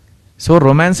 సో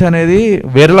రొమాన్స్ అనేది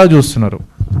వేరేలా చూస్తున్నారు.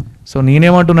 సో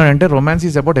నేనేమంటున్నానంటే రొమాన్స్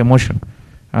ఈజ్ అబౌట్ ఎమోషన్,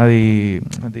 అది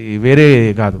వేరే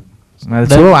కాదు.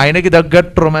 సో ఆయనకి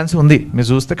తగ్గట్టు రొమాన్స్ ఉంది, మీరు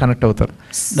చూస్తే కనెక్ట్ అవుతారు.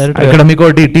 ఇక్కడ మీకు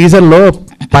ఒకటి టీజర్లో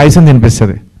పాయసం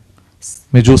తినిపిస్తుంది,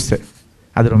 మీరు చూస్తే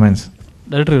అది రొమాన్స్.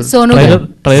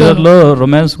 ట్రైలర్లో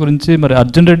రొమాన్స్ గురించి మరి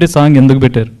అర్జున్ రెడ్డి సాంగ్ ఎందుకు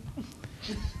పెట్టారు?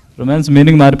 రొమాన్స్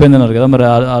మీనింగ్ మారిపోయింది అన్నారు కదా, మరి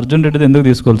అర్జున్ రెడ్డి ఎందుకు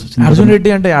తీసుకోవాల్సి వచ్చింది? అర్జున్ రెడ్డి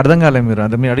అంటే అర్థం కాలేదు,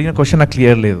 మీరు అడిగిన క్వశ్చన్ నాకు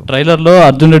క్లియర్ లేదు. ట్రైలర్లో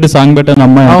అర్జున్ రెడ్డి సాంగ్ పెట్టాను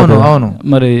అమ్మాయి. అవును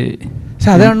మరి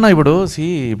అదే అన్నా.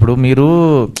 ఇప్పుడు మీరు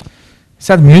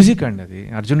అది మ్యూజిక్ అండి, అది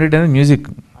అర్జున్ రెడ్డి అనేది మ్యూజిక్.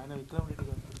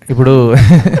 ఇప్పుడు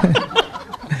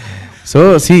సో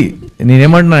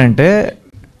నేనేమంటున్నానంటే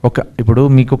ఇప్పుడు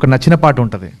మీకు ఒక నచ్చిన పాట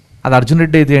ఉంటుంది, అది అర్జున్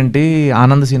రెడ్డి అయితే ఏంటి,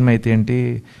 ఆనంద్ సినిమా అయితే ఏంటి,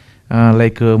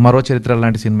 లైక్ మరో చరిత్ర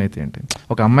లాంటి సినిమా అయితే ఏంటి.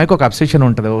 ఒక అమ్మాయికి ఒక అబ్సెషన్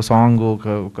ఉంటుంది, ఒక సాంగ్,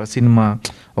 ఒక సినిమా,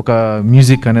 ఒక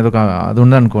మ్యూజిక్ అనేది అది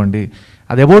ఉందనుకోండి,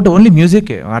 అది about only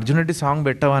మ్యూజికే. Arjun Reddy song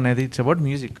పెట్టావు అనేది ఇట్స్ అబౌట్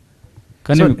మ్యూజిక్.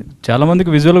 కానీ చాలా మందికి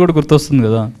విజువల్ కూడా గుర్తొస్తుంది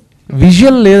కదా.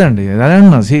 విజువల్ లేదండి, అదే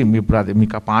అంటున్నా. ఇప్పుడు అది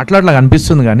మీకు ఆ పాటలు అట్లా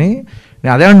కనిపిస్తుంది, కానీ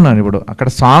నేను అదే అంటున్నాను. ఇప్పుడు అక్కడ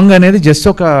సాంగ్ అనేది జస్ట్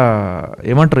ఒక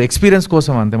ఏమంటారు ఎక్స్పీరియన్స్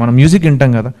కోసం అంతే. మనం మ్యూజిక్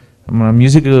వింటాం కదా, మన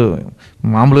మ్యూజిక్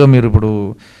మామూలుగా మీరు ఇప్పుడు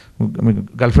మీకు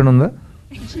గర్ల్ ఫ్రెండ్ ఉందా,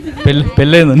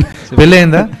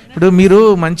 పెళ్ళయిందా? ఇప్పుడు మీరు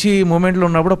మంచి మూమెంట్లో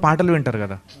ఉన్నప్పుడు పాటలు వింటారు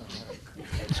కదా,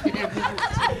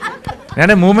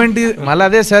 అంటే మూమెంట్ మళ్ళీ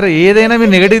అదే సార్. ఏదైనా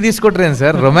మీరు నెగటివ్ తీసుకుంటారేం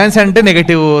సార్? రొమాన్స్ అంటే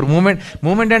నెగటివ్,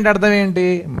 మూమెంట్ అంటే అర్థం ఏంటి?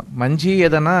 మంచి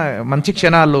ఏదైనా మంచి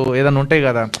క్షణాలు ఏదైనా ఉంటాయి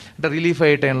కదా, అంటే రిలీఫ్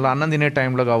అయ్యే టైంలో, అన్నం తినే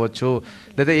టైంలో కావచ్చు,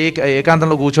 లేదా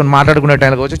ఏకాంతంలో కూర్చొని మాట్లాడుకునే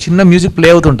టైంలో కావచ్చు, చిన్న మ్యూజిక్ ప్లే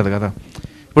అవుతుంటుంది కదా.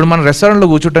 ఇప్పుడు మనం రెస్టారెంట్లో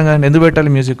కూర్చుంటాం కదా, ఎందుకు పెట్టాలి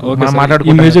మ్యూజిక్?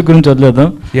 మాట్లాడుకునే మ్యూజిక్ గురించి వదిలేద్దాం.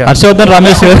 హర్షవర్ధన్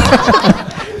రమేష్ గారు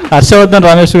హర్షవర్ధన్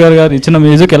రామేశ్వర్ గారు ఇచ్చిన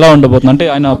మ్యూజిక్ ఎలా ఉండబోతుంది? అంటే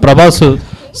ఆయన ప్రభాస్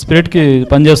స్పిరిట్కి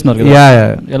పనిచేస్తున్నారు కదా,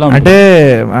 ఎలా అంటే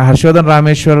హర్షవర్ధన్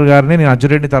రామేశ్వర్ గారిని నేను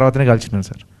అర్జురెడ్డి తర్వాతనే కలిసినాను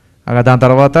సార్. దాని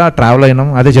తర్వాత ట్రావెల్ అయినాం.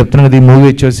 అదే చెప్తున్నాను కదా, ఈ మూవీ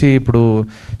వచ్చేసి ఇప్పుడు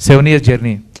 7 years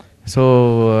జర్నీ. సో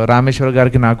రామేశ్వర్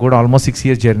గారికి నాకు కూడా ఆల్మోస్ట్ 6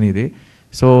 years జర్నీ ఇది.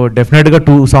 సో డెఫినెట్గా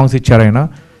 2 songs ఇచ్చారు ఆయన,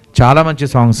 చాలా మంచి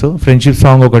సాంగ్స్. ఫ్రెండ్షిప్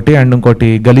సాంగ్ ఒకటి అండ్ ఇంకోటి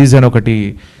గలీజ్ అని ఒకటి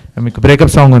మీకు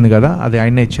బ్రేకప్ సాంగ్ ఉంది కదా, అది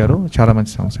ఆయనే ఇచ్చారు. చాలా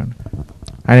మంచి సాంగ్స్ అండి.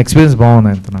 ఆయన ఎక్స్పీరియన్స్ బాగుంది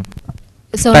ఆయనతో. నాకు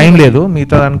టైం లేదు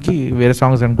మిగతా దానికి, వేరే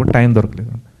సాంగ్స్ అనుకుంటే టైం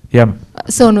దొరకలేదు. యా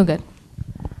సోను గారు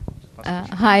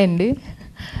హాయ్ అండి.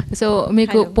 సో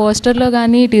మీకు పోస్టర్లో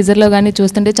కానీ టీజర్లో కానీ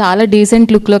చూస్తుంటే చాలా డీసెంట్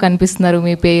లుక్లో కనిపిస్తున్నారు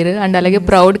మీ పేరు, అండ్ అలాగే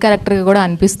ప్రౌడ్ క్యారెక్టర్గా కూడా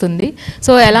అనిపిస్తుంది.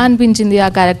 సో ఎలా అనిపించింది ఆ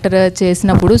క్యారెక్టర్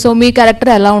చేసినప్పుడు? సో మీ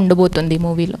క్యారెక్టర్ ఎలా ఉండబోతుంది ఈ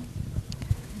మూవీలో?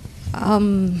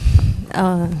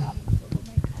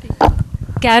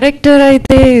 క్యారెక్టర్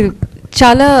అయితే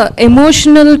చాలా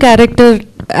emotional character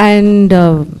and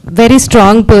very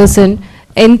strong person.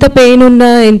 ఎంత పెయిన్ ఉన్నా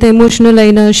ఎంత ఎమోషనల్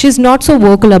అయినా she is not so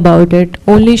vocal about it,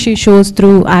 only she shows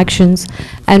through actions.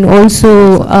 And also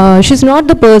she is not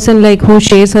the person like who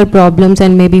shares her problems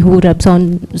and maybe who rubs on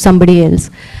somebody else.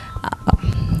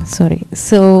 Sorry.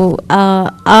 So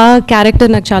ఆ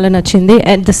character నాకు చాలా నచ్చింది.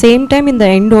 At the same time in the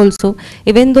end also,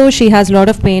 even though she has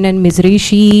lot of pain and misery,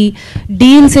 she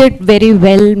deals it very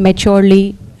well, మెచ్యూర్లీ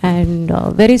and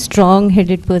very strong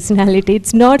headed personality.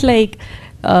 It's not like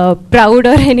proud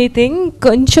or anything,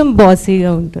 కొంచెం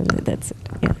బాసీగా ఉంటుంది. That's it.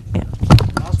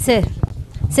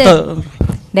 Sir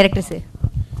director sir,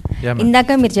 ఇందాక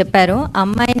మీరు చెప్పారు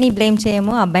అమ్మాయిని blame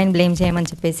చేయము అబ్బాయిని blame చేయమని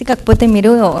చెప్పేసి, కాకపోతే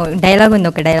మీరు డైలాగ్ ఉంది,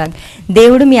 ఒక డైలాగ్,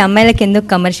 దేవుడు మీ అమ్మాయిలకు ఎందుకు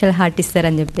కమర్షియల్ హార్ట్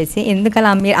ఇస్తారని చెప్పేసి, ఎందుకు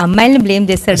అలా మీరు అమ్మాయిని బ్లేమ్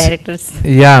చేస్తారు డైరెక్టర్స్?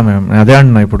 యా మ్యామ్, అదే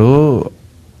అంటున్నా. ఇప్పుడు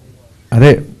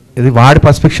అదే ఇది వాడి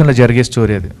పర్స్పెక్షన్లో జరిగే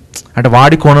స్టోరీ, అది అంటే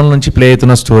వాడి కోణం నుంచి ప్లే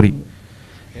అవుతున్న స్టోరీ.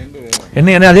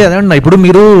 అదే అన్నా. ఇప్పుడు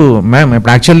మీరు మ్యామ్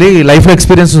ఇప్పుడు యాక్చువల్లీ లైఫ్లో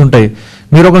ఎక్స్పీరియన్సెస్ ఉంటాయి,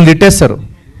 మీరు ఒకరిని తిట్టేస్తారు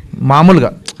మామూలుగా.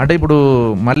 అంటే ఇప్పుడు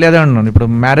మళ్ళీ అదే అంటున్నాను, ఇప్పుడు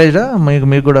మ్యారేజ్లో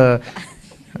మీకు కూడా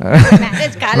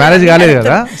మ్యారేజ్ కాలేదు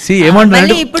కదా. సి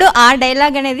ఏమంటున్నా ఇప్పుడు ఆ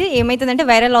డైలాగ్ అనేది ఏమైతుందంటే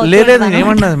వైరల్ అవుతుంది. లేదు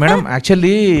ఏమంటున్నది మేడం,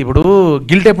 యాక్చువల్లీ ఇప్పుడు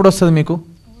గిల్ట్ ఎప్పుడు వస్తుంది మీకు?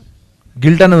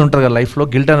 గిల్ట్ అనేది ఉంటుంది కదా లైఫ్లో,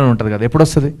 గిల్ట్ అనేది ఉంటుంది కదా, ఎప్పుడు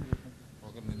వస్తుంది?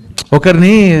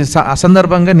 ఒకరిని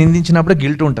అసందర్భంగా నిందించినప్పుడే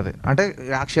గిల్ట్ ఉంటుంది. అంటే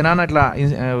ఆ క్షణాన్ని అట్లా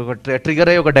ట్రిగర్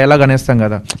అయ్యి ఒక డైలాగ్ అనేస్తాం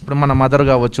కదా. ఇప్పుడు మన మదర్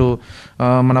కావచ్చు,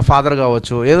 మన ఫాదర్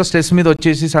కావచ్చు, ఏదో స్ట్రెస్ మీద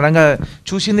వచ్చేసి సడన్గా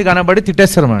చూసింది కనబడి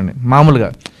తిట్టేస్తారు మనని మామూలుగా.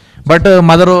 బట్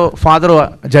మదరు ఫాదరు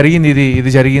జరిగింది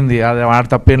ఇది జరిగింది, అది వాడు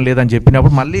తప్పేం లేదని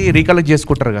చెప్పినప్పుడు మళ్ళీ రీకలెక్ట్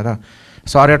చేసుకుంటారు కదా,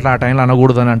 సారీ అట్లా ఆ టైంలో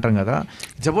అనకూడదు అని అంటాం కదా.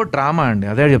 ఇట్స్ అబౌట్ డ్రామా అండి,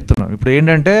 అదే చెప్తున్నాం. ఇప్పుడు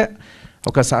ఏంటంటే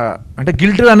అంటే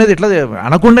గిల్ట్ అనేది ఎట్లా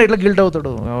అనకుండా ఎట్లా గిల్ట్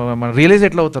అవుతాడు, మన రియలైజ్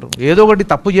ఎట్లా అవుతారు? ఏదో ఒకటి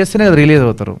తప్పు చేస్తేనే రియలైజ్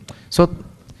అవుతారు. సో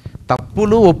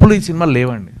తప్పులు ఒప్పులు ఈ సినిమా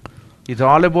లేవండి. It's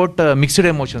all about mixed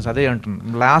emotions. అదే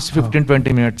అంటున్నాను, లాస్ట్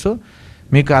 15-20 minutes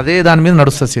మీకు అదే దాని మీద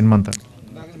నడుస్తుంది సినిమా అంతా.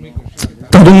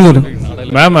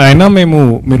 మ్యామ్ అయినా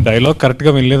మీరు డైలాగ్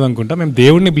కరెక్ట్గా వినలేదు అనుకుంటా, మేము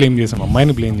దేవుడిని బ్లేమ్ చేసాం,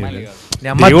 అమ్మాయిని బ్లేమ్ చేయలేదు.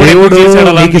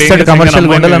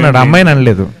 అమ్మాయిని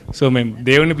అనలేదు. సో మేము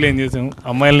దేవుడిని బ్లేమ్ చేసాము,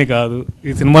 అమ్మాయిల్ని కాదు.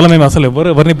 ఈ సినిమాలో మేము అసలు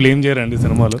ఎవరిని బ్లేమ్ చేయరండి.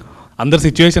 సినిమాలో అందరు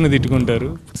సిచ్యువేషన్ తిట్టుకుంటారు,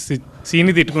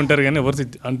 సీన్ని తిట్టుకుంటారు, కానీ ఎవరు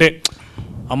అంటే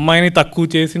అమ్మాయిని తక్కువ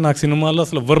చేసి నాకు సినిమాలో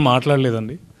అసలు ఎవరు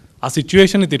మాట్లాడలేదండి. ఆ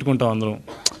సిచ్యువేషన్ని తిట్టుకుంటాం అందరం.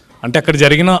 అంటే అక్కడ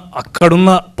జరిగిన అక్కడున్న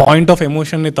పాయింట్ ఆఫ్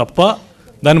ఎమోషన్ని తప్ప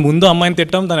దాని ముందు అమ్మాయిని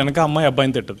తిట్టాం, దాని వెనక అమ్మాయి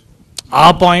అబ్బాయిని తిట్టదు. ఆ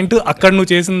పాయింట్ అక్కడ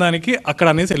నువ్వు చేసిన దానికి అక్కడ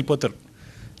అనేసి వెళ్ళిపోతారు.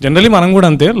 జనరలీ మనం కూడా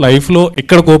అంతే, లైఫ్లో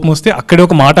ఎక్కడ కోపం వస్తే అక్కడే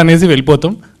ఒక మాట అనేసి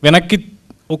వెళ్ళిపోతాం, వెనక్కి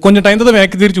కొంచెం టైం తర్వాత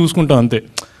వెనక్కి తిరిగి చూసుకుంటాం అంతే.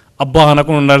 అబ్బా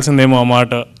అనకుండా ఉండాల్సిందేమో ఆ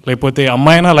మాట, లేకపోతే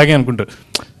అమ్మాయి అయినా అలాగే అనుకుంటారు.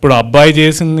 ఇప్పుడు అబ్బాయి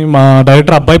చేసింది, మా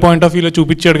డైరెక్టర్ అబ్బాయి పాయింట్ ఆఫ్ వ్యూలో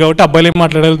చూపించాడు కాబట్టి అబ్బాయిలు ఏం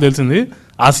మాట్లాడాలో తెలిసింది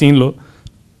ఆ సీన్లో.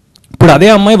 ఇప్పుడు అదే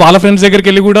అమ్మాయి వాళ్ళ ఫ్రెండ్స్ దగ్గరికి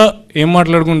వెళ్ళి కూడా ఏం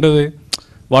మాట్లాడుకుంటుంది,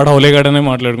 వాడు హౌలేగాడనే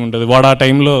మాట్లాడుకుంటుంది. వాడు ఆ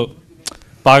టైంలో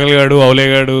పాగలగాడు,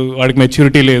 అవులేగాడు, వాడికి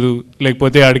మెచ్యూరిటీ లేదు,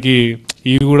 లేకపోతే వాడికి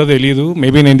ఇవి కూడా తెలియదు,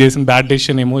 మేబీ నేను చేసిన బ్యాడ్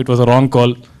డెసిషన్ ఏమో, it was a wrong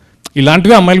call.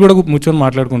 ఇలాంటివి అమ్మాయిలు కూడా కూర్చొని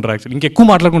మాట్లాడుకుంటారు. యాక్చువల్లీ ఇంకెక్కువ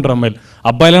మాట్లాడుకుంటారు అమ్మాయిలు.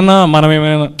 అబ్బాయిలన్నా మనం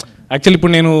ఏమైనా యాక్చువల్లీ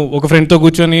ఇప్పుడు నేను ఒక ఫ్రెండ్తో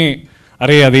కూర్చొని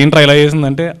అరే అదేంట్రా ఇలా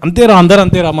చేసిందంటే అంతేరా అందరూ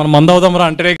అంతేరా మనం మంద అవుదాంరా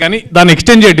అంటేనే, కానీ దాన్ని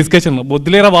ఎక్స్టెండ్ చేయ డిస్కషన్,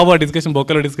 బొద్దులేరా బాబు ఆ డిస్కషన్,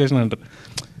 బొక్కల డిస్కషన్ అంటారు.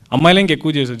 అమ్మాయిలు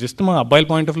ఇంకెక్కువ చేశారు. జస్ట్ మా అబ్బాయిల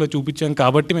పాయింట్ ఆఫ్ లో చూపించాం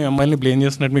కాబట్టి మేము అమ్మాయిని బ్లేమ్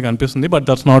చేస్తున్నట్టు మీకు అనిపిస్తుంది, but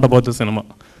that's not about the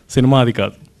cinema అది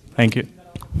కాదు. Thank you.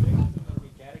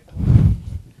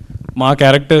 మా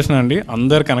క్యారెక్టర్స్ అండి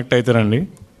అందరు కనెక్ట్ అవుతారండి.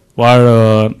 వాడు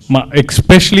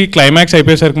ఎస్పెషలీ క్లైమాక్స్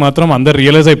అయిపోయేసరికి మాత్రం అందరు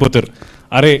రియలైజ్ అయిపోతారు,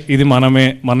 అరే ఇది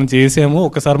మనం చేసాము,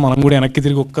 ఒకసారి మనం కూడా వెనక్కి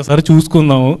తిరిగి ఒక్కసారి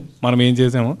చూసుకుందాము మనం ఏం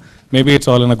చేసాము. Maybe it's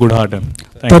all in a good heart.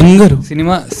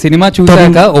 Cinema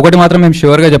చూసాక ఒకటి మాత్రం మేము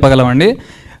ష్యూర్గా చెప్పగలమండి,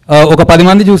 ఒక 10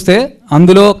 మంది చూస్తే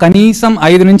అందులో కనీసం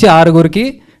 5 నుంచి 6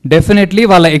 డెఫినెట్లీ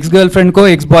వాళ్ళ ex girl ఫ్రెండ్కో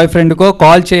X bye ఫ్రెండ్కో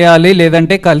call చేయాలి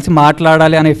లేదంటే కలిసి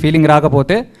మాట్లాడాలి అనే ఫీలింగ్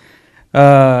రాకపోతే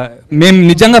మేము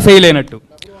నిజంగా ఫెయిల్ అయినట్టు.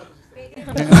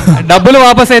 డబ్బులు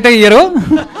వాపస్ అయితే ఇయ్యరు,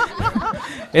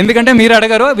 ఎందుకంటే మీరు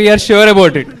అడగరు. We are sure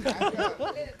about it.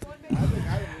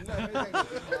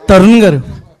 Tarun గారు,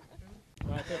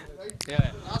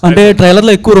 అంటే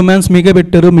ట్రైలర్లో ఎక్కువ రొమాన్స్ మీకే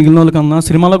పెట్టారు మిగిలిన వాళ్ళకన్నా,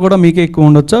 సినిమాలో కూడా మీకే ఎక్కువ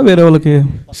ఉండొచ్చా వేరే వాళ్ళకి?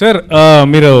 సార్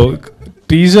మీరు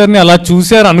టీజర్ని అలా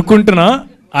చూశారు అనుకుంటున్నా,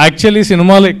 యాక్చువల్లీ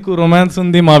సినిమాలో ఎక్కువ రొమాన్స్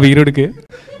ఉంది మా వీరుడికి.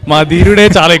 మా ధీరుడే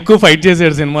చాలా ఎక్కువ ఫైట్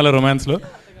చేశాడు సినిమాలో రొమాన్స్లో.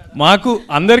 మాకు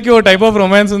అందరికీ ఓ టైప్ ఆఫ్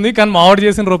రొమాన్స్ ఉంది, కానీ మా వాడు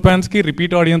చేసిన రొమాన్స్కి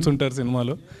రిపీట్ ఆడియన్స్ ఉంటారు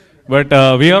సినిమాలో. But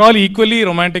we are all equally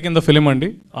romantic in the film అండి.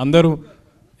 అందరూ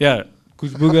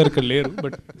ఖుష్బూ గారు ఇక్కడ లేరు,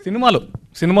 బట్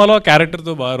సినిమాలో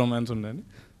క్యారెక్టర్తో బాగా రొమాన్స్ ఉందండి.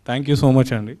 థ్యాంక్ యూ సో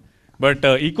మచ్ అండి. బట్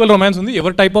ఈక్వల్ రొమాన్స్ ఉంది,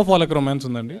 ఎవరి టైప్ ఆఫ్ వాళ్ళకి రొమాన్స్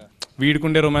ఉందండి.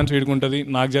 వీడుకుండే రొమాన్స్ వీడుకుంటుంది,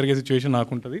 నాకు జరిగే సిచ్యువేషన్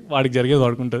నాకుంటుంది, వాడికి జరిగేది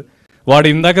వాడుకుంటుంది. వాడు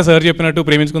ఇందాక సార్ చెప్పినట్టు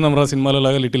ప్రేమించుకుందాం రా సినిమాలో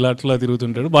లాగా little ఆర్ట్స్లా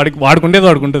తిరుగుతుంటాడు, వాడుకుండేది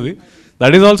వాడుకుంటుంది.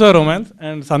 That is also romance.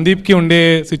 And సందీప్కి ఉండే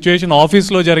సిచ్యువేషన్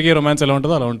ఆఫీస్లో జరిగే రొమాన్స్ ఎలా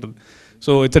ఉంటుందో అలా ఉంటుంది.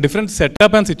 So it's a different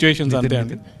setup and situations అంతే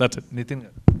అండి. That's it. నితిన్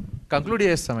గారు కంక్లూడ్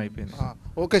చేస్తాం, అయిపోయింది.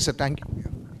 Okay sir, thank you.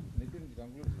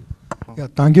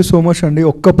 Thank you so much అండి.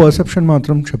 ఒక్క పర్సెప్షన్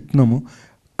మాత్రం చెప్తున్నాము,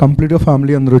 కంప్లీట్గా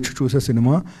ఫ్యామిలీ అందరూ వచ్చి చూసే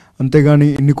సినిమా, అంతేగాని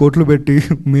ఇన్ని కోట్లు పెట్టి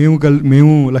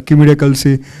మేము లక్కీ మీడియా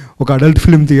కలిసి ఒక అడల్ట్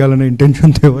ఫిల్మ్ తీయాలనే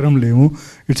ఇంటెన్షన్తో ఎవరం లేము.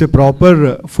 It's a proper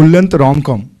full length rom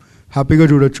com, హ్యాపీగా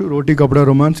చూడొచ్చు. రోటీ కపడా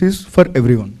romance is for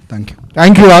every one. Thank you.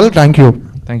 Thank you all. Thank you.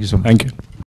 Thank you so much. Thank you.